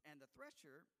look at this. And the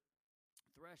thresher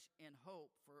thresh in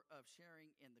hope of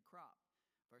sharing in the crop.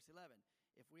 Verse 11,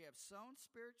 if we have sown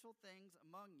spiritual things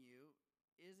among you,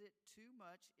 is it too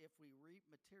much if we reap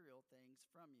material things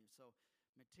from you? So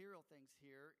material things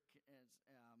here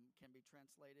can be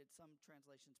translated. Some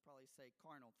translations probably say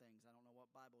carnal things. I don't know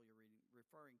what Bible you're reading,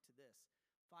 referring to this.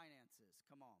 Finances,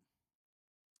 come on.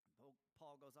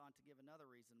 Paul goes on to give another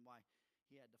reason why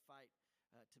he had to fight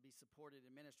to be supported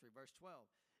in ministry. Verse 12,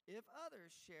 if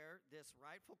others share this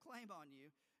rightful claim on you,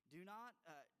 do not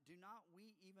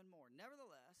we even more.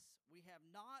 Nevertheless, we have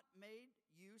not made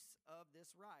use of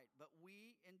this right, but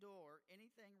we endure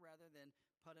anything rather than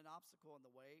put an obstacle in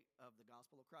the way of the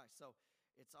gospel of Christ. So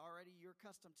it's already your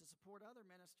custom to support other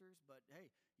ministers, but hey,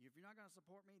 if you're not going to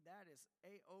support me, that is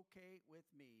A-okay with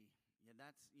me. Yeah,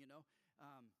 that's,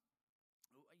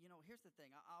 here's the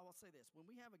thing. I will say this. When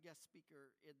we have a guest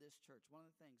speaker in this church, one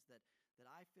of the things that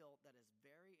I feel that is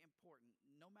very important,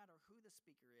 no matter who the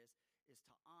speaker is to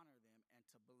honor them and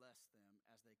to bless them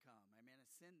as they come. Amen.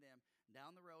 And send them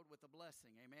down the road with a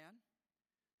blessing. Amen.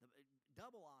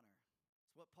 Double honor.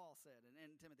 That's what Paul said in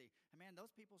Timothy. Man,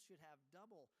 those people should have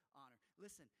double honor.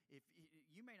 Listen, if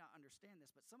you may not understand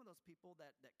this, but some of those people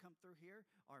that come through here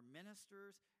are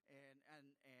ministers,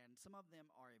 and some of them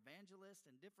are evangelists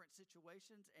in different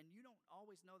situations, and you don't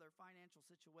always know their financial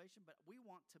situation, but we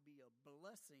want to be a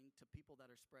blessing to people that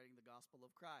are spreading the gospel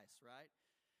of Christ, right?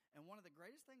 And one of the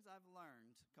greatest things I've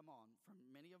learned, come on, from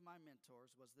many of my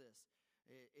mentors was this,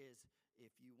 is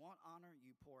if you want honor,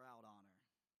 you pour out honor.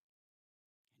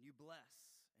 And you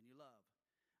bless and you love.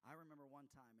 I remember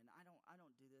one time, and I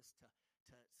don't do this to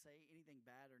say anything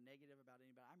bad or negative about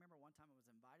anybody. I remember one time I was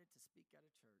invited to speak at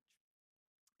a church,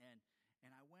 and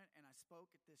I went and I spoke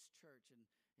at this church, and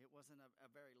it wasn't a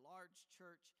very large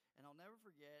church, and I'll never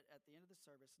forget, at the end of the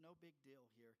service, no big deal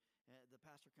here, the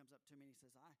pastor comes up to me and he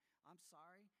says, I'm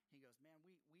sorry. He goes, man,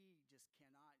 we just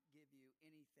cannot give you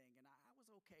anything. And I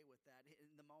was okay with that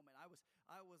in the moment. I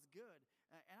was good.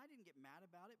 And I didn't get mad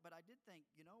about it, but I did think,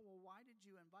 well, why did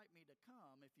you invite me to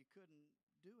come if you couldn't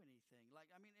do anything?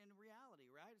 In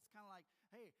reality, right? It's kind of like,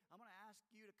 hey, I'm going to ask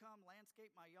you to come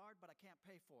landscape my yard, but I can't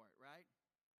pay for it, right?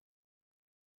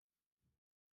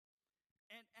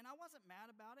 And I wasn't mad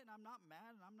about it, and I'm not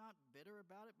mad, and I'm not bitter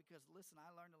about it, because, listen,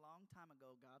 I learned a long time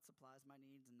ago God supplies my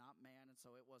needs and not man, and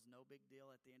so it was no big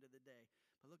deal at the end of the day.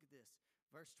 But look at this.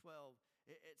 Verse 12,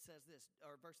 it says this,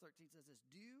 or verse 13 says this,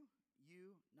 do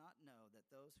you not know that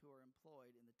those who are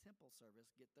employed in the temple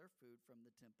service get their food from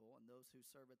the temple, and those who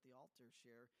serve at the altar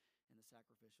share in the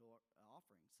sacrificial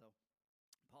offering? So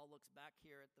Paul looks back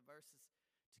here at the verses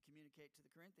to communicate to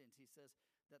the Corinthians. He says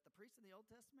that the priests in the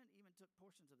Old Testament even took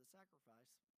portions of the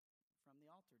sacrifice from the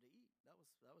altar to eat. That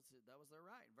was their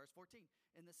right. Verse 14,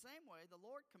 in the same way, the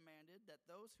Lord commanded that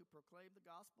those who proclaim the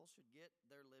gospel should get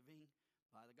their living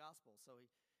by the gospel.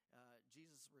 So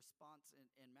Jesus' response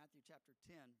in Matthew chapter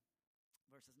 10,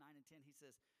 verses 9 and 10, he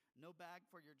says, no bag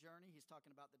for your journey. He's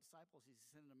talking about the disciples. He's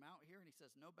sending them out here, and he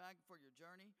says, no bag for your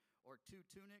journey, or 2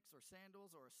 tunics, or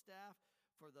sandals, or a staff,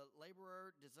 for the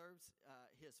laborer deserves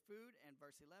his food. And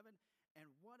verse 11, and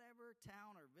whatever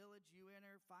town or village you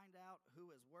enter, find out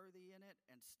who is worthy in it,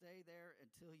 and stay there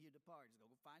until you depart. Just go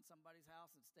find somebody's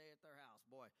house and stay at their house.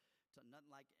 Boy,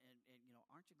 nothing like, and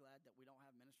aren't you glad that we don't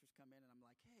have ministers come in and I'm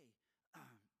like, hey,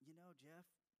 Jeff,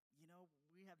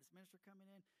 we have this minister coming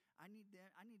in. I need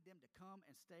them to come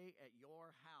and stay at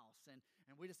your house. And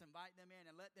we just invite them in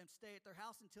and let them stay at their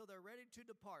house until they're ready to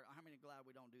depart. How many are glad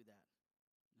we don't do that?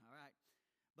 All right.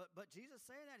 But Jesus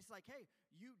saying that, he's like, hey,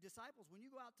 you disciples, when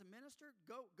you go out to minister,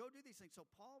 go do these things. So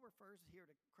Paul refers here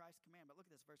to Christ's command. But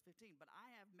look at this, verse 15. But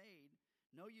I have made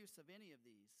no use of any of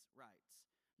these rights,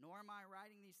 nor am I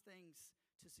writing these things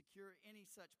to secure any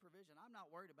such provision. I'm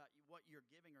not worried about what you're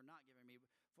giving or not giving me,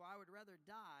 for I would rather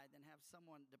die than have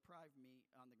someone deprive me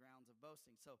on the grounds of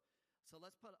boasting. So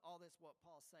let's put all this, what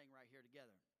Paul's saying right here,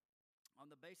 together.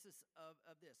 On the basis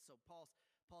of this, so Paul's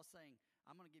saying,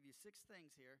 I'm going to give you 6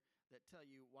 things here that tell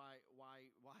you why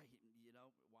you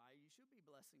should be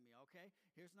blessing me, okay?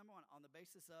 Here's number 1. On the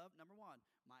basis of, number 1,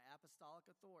 my apostolic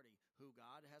authority, who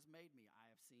God has made me. I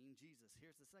have seen Jesus.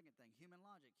 Here's the second thing, human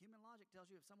logic. Human logic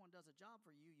tells you if someone does a job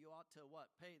for you, you ought to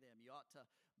what? Pay them. You ought to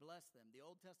bless them. The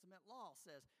Old Testament law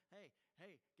says, hey,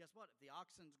 guess what? If the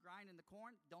oxen's grinding the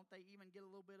corn, don't they even get a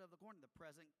little bit of the corn? The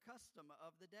present custom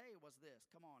of the day was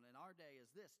this. Come on, in our day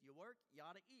is this. You work, you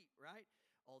ought to eat, right?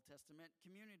 Old Testament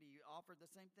community offered the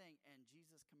same thing, and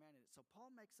Jesus commanded it. So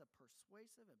Paul makes a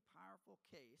persuasive and powerful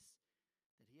case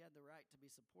that he had the right to be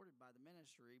supported by the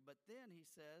ministry, but then he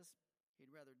says he'd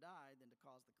rather die than to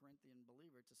cause the Corinthian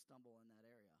believer to stumble in that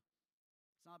area.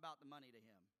 It's not about the money to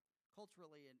him.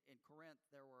 Culturally, in Corinth,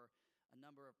 there were a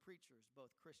number of preachers,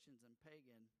 both Christians and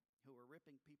pagan, who were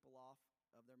ripping people off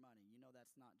of their money. You know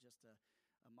that's not just a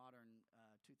modern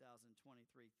 2023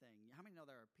 thing. How many know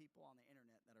there are people on the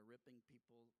internet that are ripping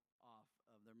people off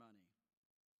of their money?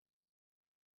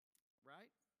 Right?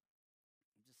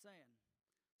 I'm just saying.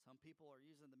 Some people are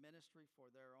using the ministry for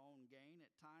their own gain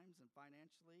at times and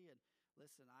financially. And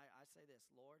listen, I say this,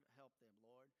 Lord, help them,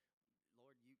 Lord.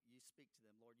 Lord, you speak to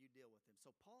them. Lord, you deal with them.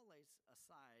 So Paul lays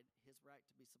aside his right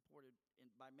to be supported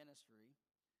by ministry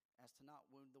as to not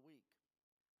wound the weak,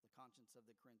 the conscience of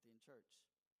the Corinthian church.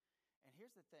 And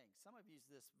here's the thing. Some have used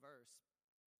this verse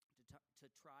to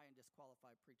try and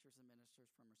disqualify preachers and ministers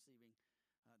from receiving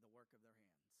the work of their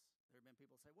hands. There have been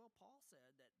people say, well, Paul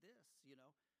said that this,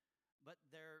 but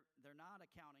they're not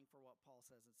accounting for what Paul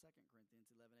says in 2 Corinthians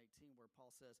 11:18, where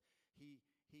Paul says he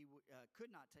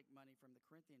could not take money from the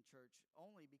Corinthian church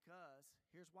only because,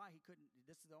 here's why he couldn't.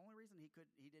 This is the only reason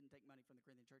he didn't take money from the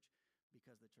Corinthian church,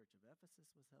 because the church of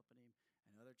Ephesus was helping him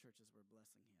and other churches were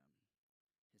blessing him.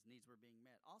 His needs were being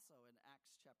met. Also in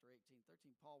Acts chapter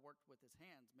 18:13, Paul worked with his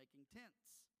hands making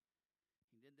tents.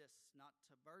 He did this not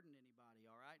to burden anybody,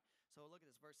 all right? So look at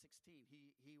this, verse 16.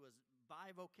 He was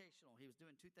bivocational. He was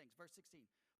doing two things. Verse 16,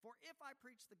 for if I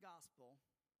preach the gospel,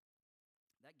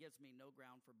 that gives me no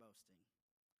ground for boasting.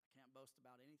 I can't boast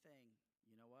about anything,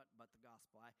 you know what, but the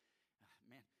gospel.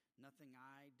 Nothing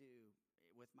I do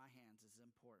with my hands is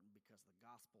important, because the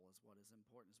gospel is what is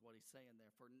important, is what he's saying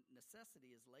there. For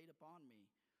necessity is laid upon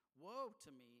me. Woe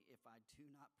to me if I do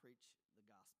not preach the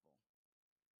gospel.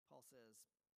 Paul says,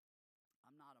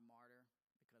 I'm not a martyr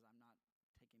because I'm not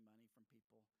taking money from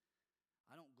people.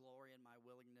 I don't glory in my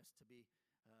willingness to be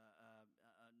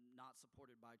not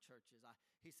supported by churches.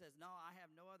 He says, no, I have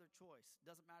no other choice.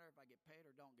 Doesn't matter if I get paid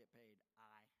or don't get paid.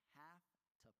 I have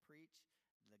to preach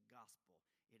the gospel.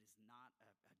 It is not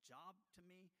a job to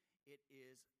me. It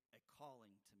is a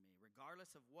calling to me.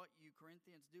 Regardless of what you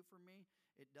Corinthians do for me,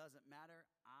 it doesn't matter.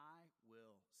 I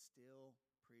will still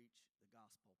preach the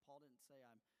gospel. Paul didn't say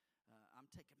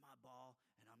I'm taking my ball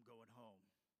and I'm going home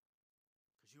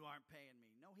because you aren't paying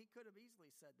me. No, he could have easily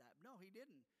said that. No, he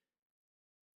didn't.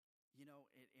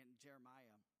 In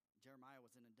Jeremiah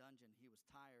was in a dungeon. He was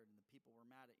tired and the people were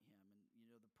mad at him. And,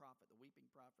 the prophet, the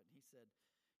weeping prophet, he said,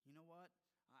 you know what?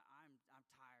 I'm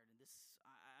tired, and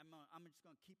I'm just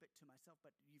going to keep it to myself.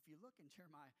 But if you look in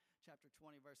Jeremiah chapter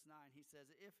 20, verse 9, he says,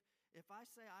 if I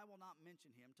say I will not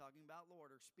mention him, talking about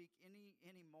Lord, or speak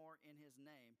any more in his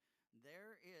name,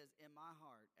 there is in my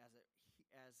heart as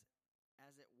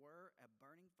it were a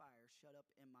burning fire shut up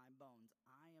in my bones.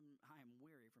 I am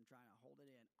weary from trying to hold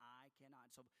it in. I cannot.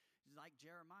 So like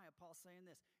Jeremiah, Paul's saying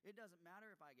this. It doesn't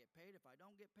matter if I get paid, if I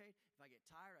don't get paid, if I get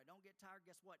tired, I don't get tired.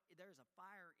 Guess what? There's a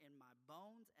fire in my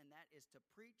bones, and that is to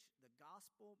preach the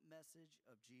gospel message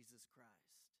of Jesus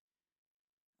Christ.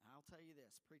 And I'll tell you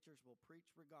this, preachers will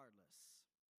preach regardless.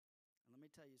 And let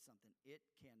me tell you something. It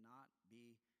cannot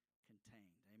be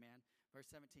contained. Amen.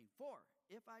 Verse 17, for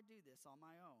if I do this on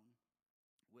my own,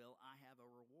 will I have a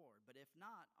reward? But if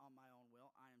not on my own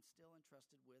will, I am still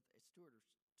entrusted with a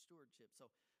stewardship. So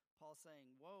Paul's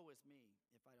saying, woe is me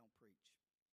if I don't preach.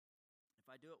 If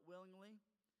I do it willingly,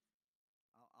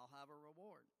 I'll have a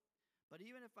reward. But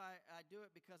even if I do it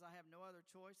because I have no other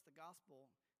choice, the gospel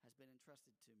has been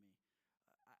entrusted to me.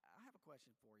 I have a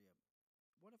question for you.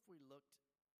 What if we looked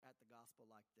at the gospel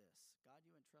like this? God,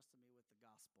 you entrusted me with the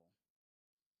gospel.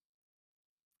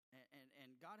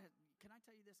 And God has, can I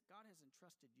tell you this? God has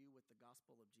entrusted you with the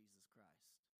gospel of Jesus Christ.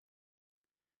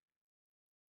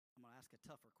 I'm going to ask a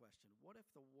tougher question. What if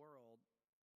the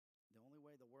only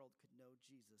way the world could know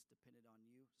Jesus depended on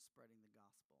you spreading the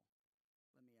gospel?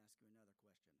 Let me ask you another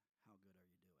question. How good are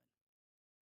you doing?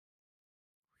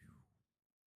 Whew.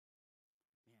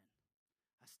 Man,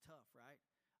 that's tough, right?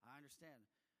 I understand.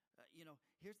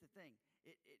 Here's the thing.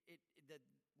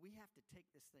 We have to take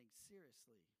this thing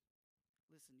seriously.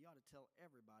 Listen, you ought to tell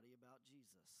everybody about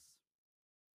Jesus,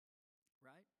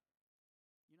 right?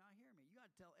 You're not hearing me. You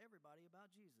got to tell everybody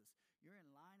about Jesus. You're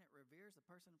in line at Revere's, the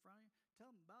person in front of you,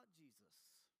 tell them about Jesus.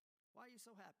 Why are you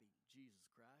so happy? Jesus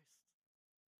Christ.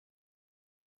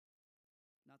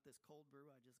 Not this cold brew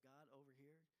I just got over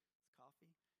here. It's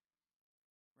coffee,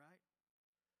 right?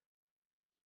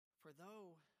 For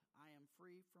though I am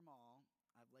free from all,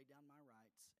 I've laid down my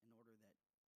rights in order that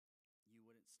you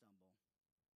wouldn't stumble.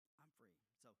 I'm free.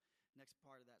 So next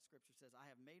part of that scripture says, I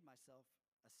have made myself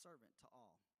a servant to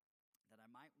all, that I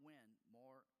might win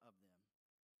more of them.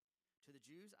 To the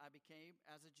Jews I became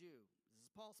as a Jew. This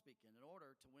is Paul speaking, in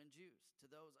order to win Jews. To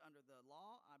those under the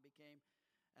law I became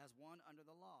as one under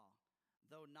the law,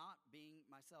 though not being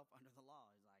myself under the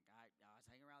law. He's like, I was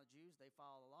hanging around the Jews. They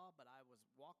follow the law, but I was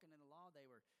walking in the law.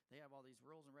 They have all these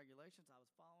rules and regulations. I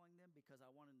was following them because I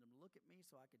wanted them to look at me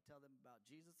so I could tell them about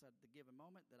Jesus at the given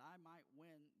moment, that I might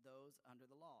win those under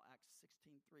the law. Acts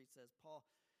 16:3 says, Paul,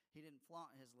 he didn't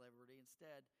flaunt his liberty.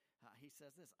 Instead, he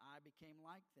says this, I became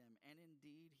like them, and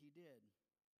indeed he did.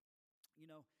 You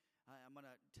know, I'm going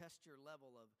to test your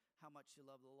level of how much you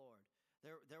love the Lord.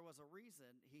 There was a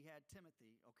reason he had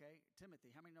Timothy, okay?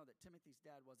 Timothy, how many know that Timothy's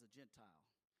dad was a Gentile?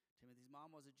 Timothy's mom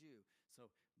was a Jew.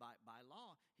 So by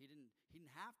law, he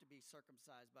didn't have to be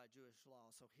circumcised by Jewish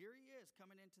law. So here he is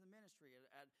coming into the ministry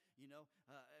at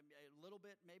a little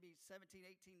bit, maybe 17,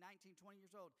 18, 19, 20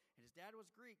 years old. And his dad was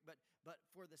Greek, but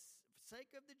for the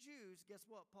sake of the Jews, guess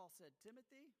what Paul said?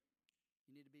 Timothy,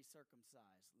 you need to be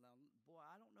circumcised. Now, boy,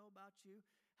 I don't know about you.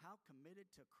 How committed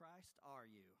to Christ are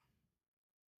you?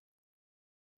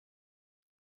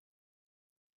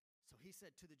 So he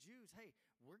said to the Jews, hey,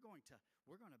 we're going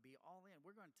to be all in.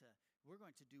 We're going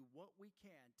to do what we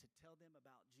can to tell them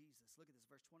about Jesus. Look at this,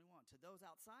 verse 21. To those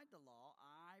outside the law,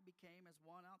 I became as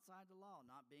one outside the law,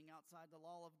 not being outside the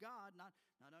law of God, not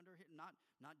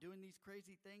doing these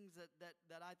crazy things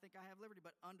that I think I have liberty,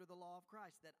 but under the law of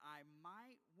Christ, that I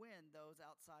might win those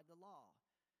outside the law.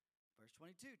 Verse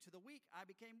 22, to the weak I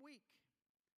became weak,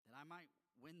 that I might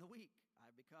win the weak.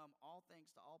 I become all things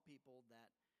to all people,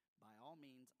 that by all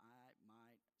means I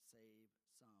might save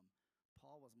some.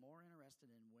 Paul was more interested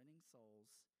in winning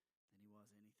souls than he was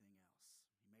anything else.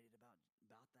 He made it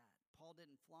about that. Paul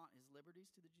didn't flaunt his liberties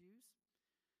to the Jews,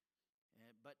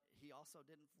 but he also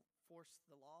didn't force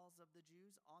the laws of the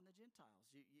Jews on the Gentiles.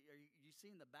 You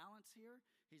seeing the balance here?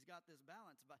 He's got this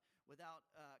balance, but without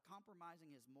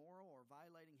compromising his moral or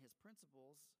violating his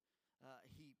principles,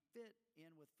 he fit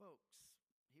in with folks.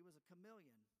 He was a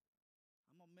chameleon.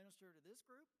 I'm going to minister to this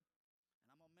group,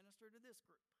 and I'm going to minister to this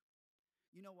group.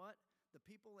 You know what? The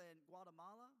people in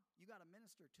Guatemala, you got to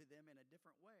minister to them in a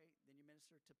different way than you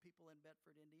minister to people in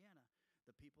Bedford, Indiana.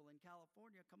 The people in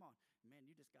California, come on. Man,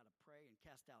 you just got to pray and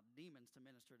cast out demons to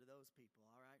minister to those people,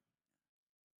 all right?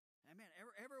 And man,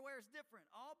 everywhere is different.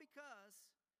 All because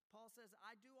Paul says,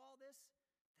 I do all this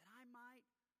that I might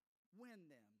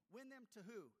win them. Win them to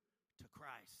who? To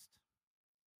Christ.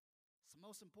 It's the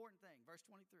most important thing. Verse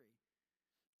 23.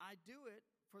 I do it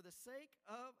for the sake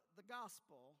of the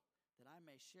gospel, that I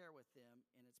may share with them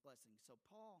in its blessings. So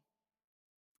Paul,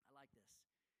 I like this.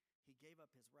 He gave up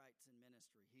his rights in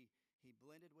ministry. He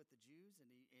blended with the Jews and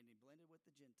he blended with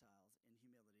the Gentiles in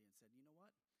humility and said, you know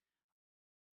what?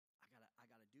 I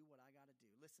gotta do what I gotta do.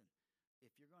 Listen, if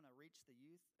you're going to reach the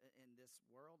youth in this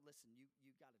world, listen,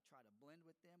 you got to try to blend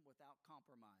with them without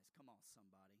compromise. Come on,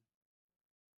 somebody.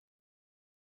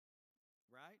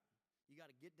 Right? You got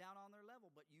to get down on their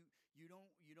level, but you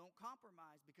don't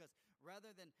compromise, because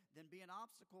rather than be an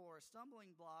obstacle or a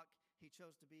stumbling block, he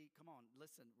chose to be, come on,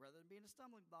 listen, rather than being a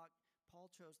stumbling block, Paul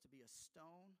chose to be a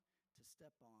stone to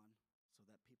step on so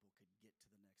that people could get to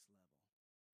the next level.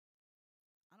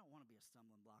 I don't want to be a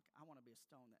stumbling block. I want to be a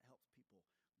stone that helps people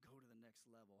go to the next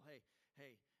level. Hey,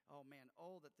 oh man,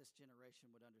 that this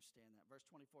generation would understand that. Verse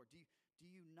 24, do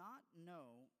you not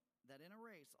know that in a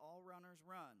race all runners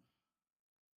run,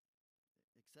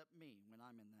 except me when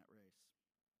I'm in that race?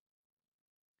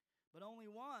 But only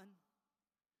one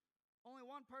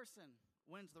person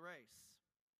wins the race.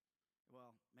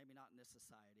 Well, maybe not in this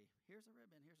society. Here's a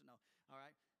ribbon, here's a no. All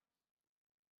right.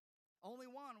 Only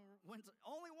one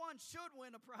should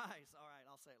win a prize. All right,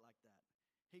 I'll say it like that.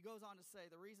 He goes on to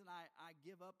say, the reason I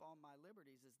give up on my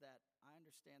liberties is that I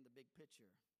understand the big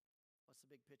picture. What's the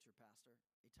big picture, Pastor?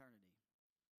 Eternity.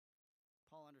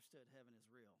 Paul understood heaven is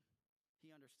real.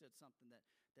 He understood something that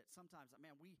sometimes,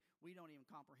 man, we don't even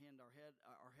comprehend our heads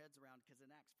around, because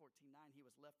in Acts 14:9, he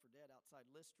was left for dead outside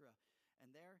Lystra. And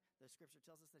there, the scripture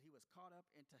tells us that he was caught up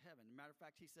into heaven. As a matter of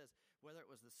fact, he says, whether it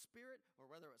was the spirit or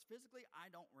whether it was physically, I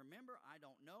don't remember, I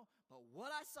don't know. But what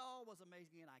I saw was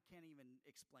amazing, and I can't even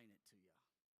explain it to you.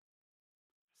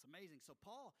 It's amazing. So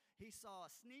Paul, he saw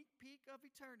a sneak peek of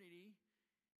eternity,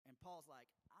 and Paul's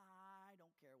like, I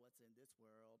don't care what's in this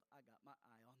world. I got my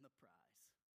eye on the prize.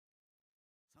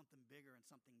 Something bigger and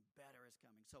something better is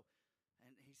coming. So,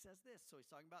 and he says this, so he's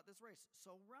talking about this race.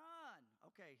 So run.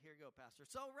 Okay, here you go, Pastor.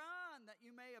 So run that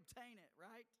you may obtain it,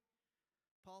 right?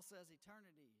 Paul says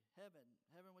eternity, heaven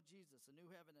with Jesus, a new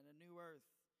heaven and a new earth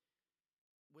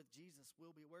with Jesus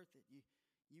will be worth it.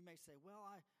 You may say, well,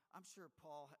 I'm sure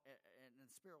Paul and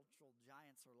spiritual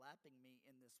giants are lapping me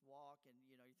in this walk, and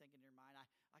you're thinking in your mind,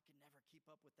 I could never keep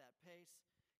up with that pace.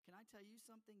 Can I tell you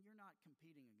something? You're not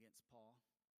competing against Paul.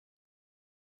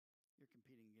 You're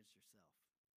competing against yourself.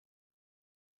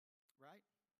 Right?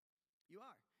 You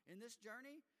are. In this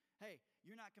journey, hey,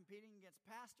 you're not competing against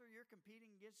pastor, you're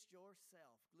competing against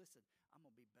yourself. Listen, I'm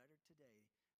going to be better today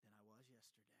than I was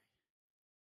yesterday.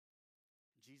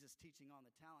 Jesus teaching on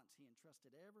the talents, he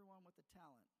entrusted everyone with a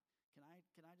talent. Can I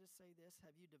just say this?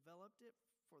 Have you developed it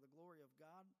for the glory of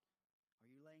God? Are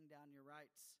you laying down your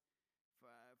rights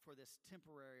for this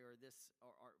temporary or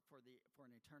for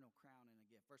an eternal crown and a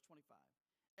gift? Verse 25.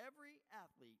 Every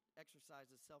athlete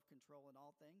exercises self-control in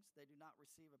all things. They do not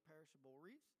receive a perishable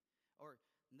wreath,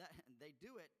 they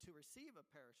do it to receive a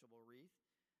perishable wreath,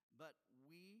 but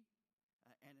we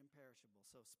an imperishable.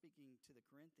 So speaking to the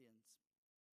Corinthians,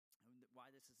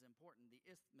 why this is important, the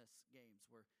Isthmus Games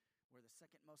were the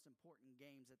second most important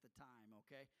games at the time,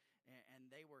 okay?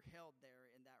 And they were held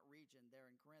there in that region, there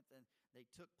in Corinth, and they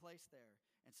took place there.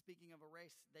 And speaking of a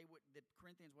race, the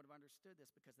Corinthians would have understood this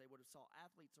because they would have saw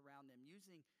athletes around them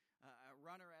using a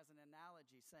runner as an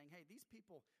analogy, saying, hey, these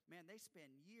people, man, they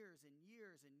spend years and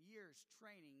years and years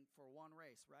training for one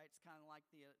race, right? It's kind of like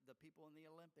the people in the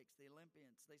Olympics, the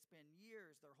Olympians. They spend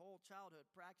years, their whole childhood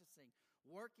practicing,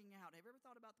 working out. Have you ever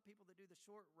thought about the people that do the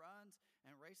short runs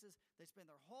and races? They spend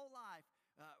their whole life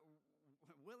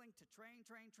willing to train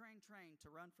to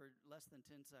run for less than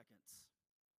 10 seconds.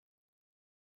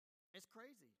 It's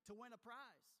crazy. To win a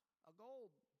prize, a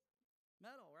gold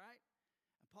medal, right?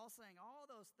 And Paul's saying all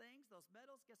those things, those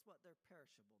medals, guess what? They're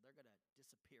perishable. They're going to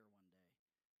disappear one day.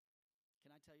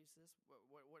 Can I tell you this?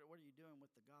 What are you doing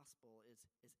with the gospel is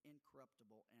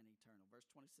incorruptible and eternal. Verse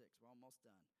 26, we're almost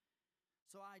done.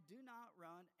 So I do not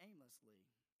run aimlessly.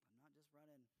 I'm not just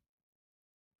running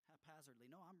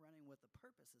haphazardly. No, I'm running with a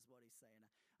purpose is what he's saying.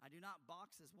 I do not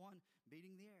box as one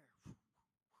beating the air.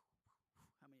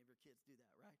 How many of your kids do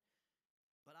that, right?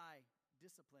 But I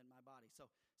discipline my body. So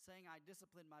saying I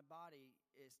discipline my body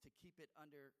is to keep it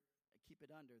under,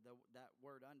 that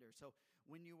word under. So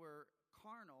when you were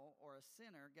carnal or a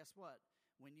sinner, guess what?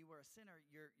 When you were a sinner,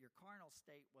 your carnal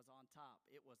state was on top.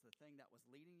 It was the thing that was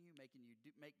leading you, making you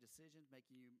make decisions,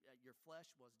 your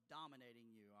flesh was dominating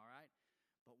you, all right?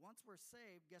 But once we're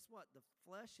saved, guess what? The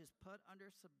flesh is put under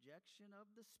subjection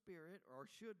of the Spirit, or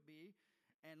should be.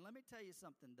 And let me tell you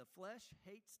something. The flesh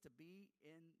hates to be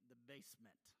in the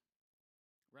basement,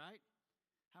 right?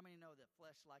 How many know that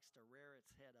flesh likes to rear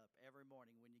its head up every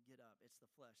morning when you get up? It's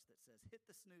the flesh that says, hit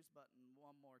the snooze button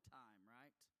one more time,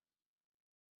 right?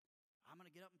 I'm going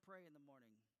to get up and pray in the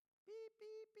morning. Beep,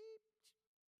 beep, beep.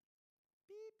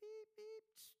 Beep, beep, beep.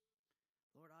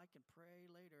 Lord, I can pray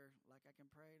later like I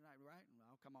can pray tonight, right?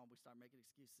 Well, come on, we start making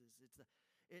excuses.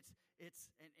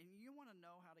 And you want to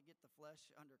know how to get the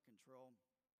flesh under control?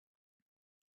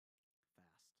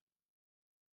 Fast.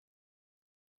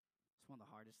 It's one of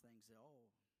the hardest things. Oh,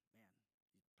 man,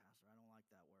 Pastor, I don't like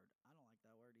that word. I don't like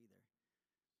that word either.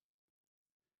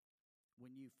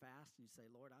 When you fast and you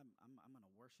say, Lord, I'm going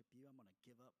to worship you. I'm going to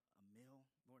give up a meal.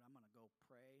 Lord, I'm going to go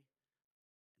pray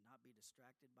and not be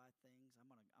distracted by things. I'm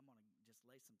gonna just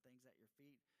lay some things at your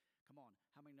feet. Come on,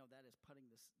 how many know that is putting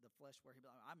the flesh where he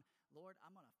belongs? Lord,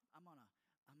 I'm gonna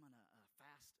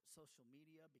fast social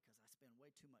media because I spend way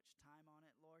too much time on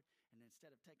it, Lord. And instead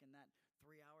of taking that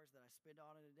 3 hours that I spend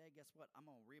on it a day, guess what? I'm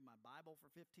gonna read my Bible for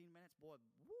 15 minutes. Boy,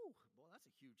 that's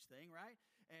a huge thing, right?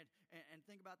 And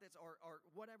think about this, or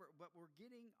whatever. But we're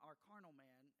getting our carnal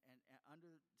man and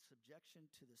under subjection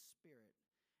to the Spirit.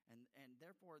 And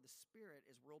therefore, the Spirit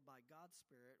is ruled by God's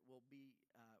Spirit,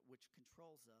 which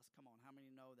controls us. Come on, how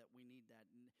many know that we need that?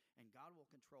 And God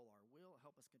will control our will,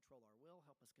 help us control our will,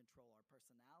 help us control our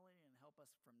personality, and help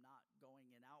us from not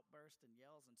going in outbursts and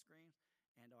yells and screams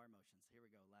and our emotions. Here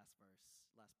we go, last verse,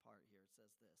 last part here. It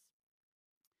says this.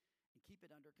 And keep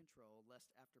it under control,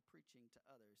 lest after preaching to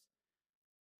others,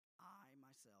 I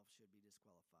myself should be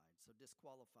disqualified. So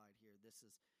disqualified here,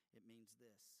 it means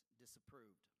this,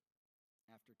 disapproved.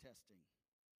 After testing,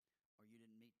 or you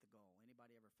didn't meet the goal.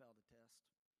 Anybody ever failed a test?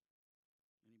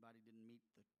 Anybody didn't meet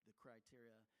the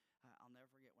criteria? I'll never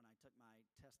forget when I took my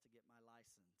test to get my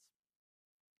license.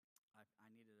 I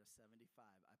needed a 75.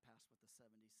 I passed with a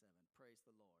 77. Praise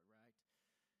the Lord, right?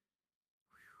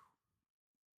 Whew.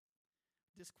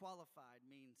 Disqualified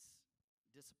means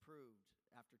disapproved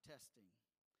after testing.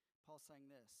 Paul's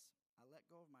saying this, I let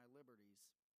go of my liberties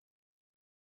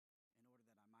in order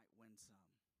that I might win some.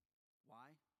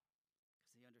 Why?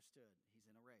 Because he understood he's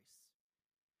in a race.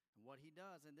 And what he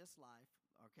does in this life,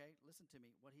 okay, listen to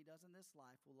me, what he does in this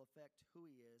life will affect who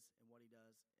he is and what he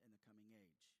does in the coming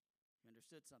age. You understand?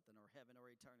 understood something, or heaven or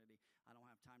eternity. I don't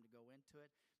have time to go into it.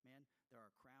 Man, there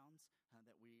are crowns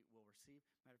that we will receive.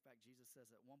 Matter of fact, Jesus says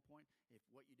at one point, if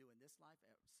what you do in this life,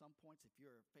 at some points, if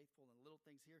you're faithful in little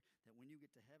things here, that when you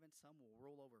get to heaven, some will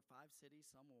roll over 5 cities,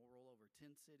 some will roll over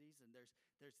 10 cities, and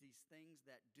there's these things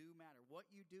that do matter. What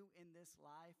you do in this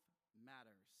life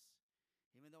matters.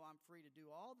 Even though I'm free to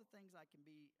do all the things, I can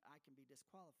be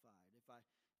disqualified. If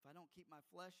I don't keep my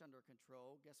flesh under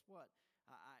control, guess what?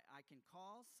 I can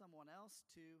cause someone else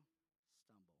to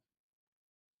stumble.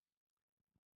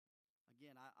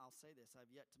 Again, I'll say this.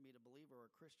 I've yet to meet a believer or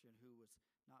a Christian who was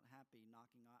not happy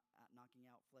knocking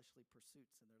out fleshly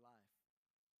pursuits in their life.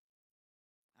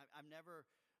 I've never,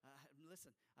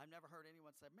 I've never heard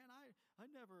anyone say, man, I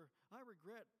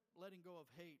regret letting go of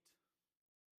hate.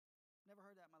 Never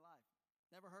heard that in my life.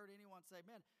 Never heard anyone say,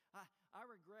 man, I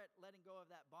regret letting go of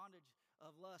that bondage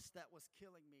of lust that was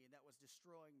killing me, that was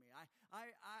destroying me.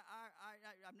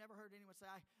 I've never heard anyone say,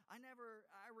 I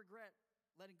regret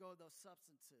letting go of those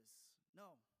substances.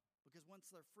 No, because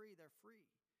once they're free, they're free.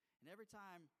 And every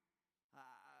time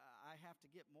I have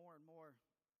to get more and more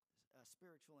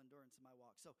spiritual endurance in my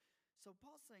walk. So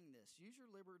Paul's saying this, use your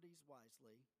liberties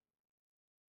wisely.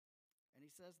 And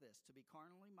he says this, to be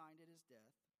carnally minded is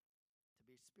death. To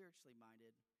be spiritually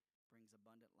minded brings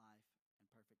abundant life and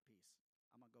perfect peace.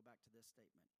 I'm going to go back to this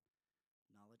statement.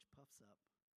 Knowledge puffs up,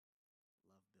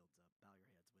 love builds up. Bow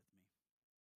your heads with me.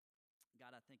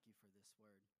 God, I thank you for this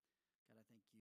word. God, I thank you.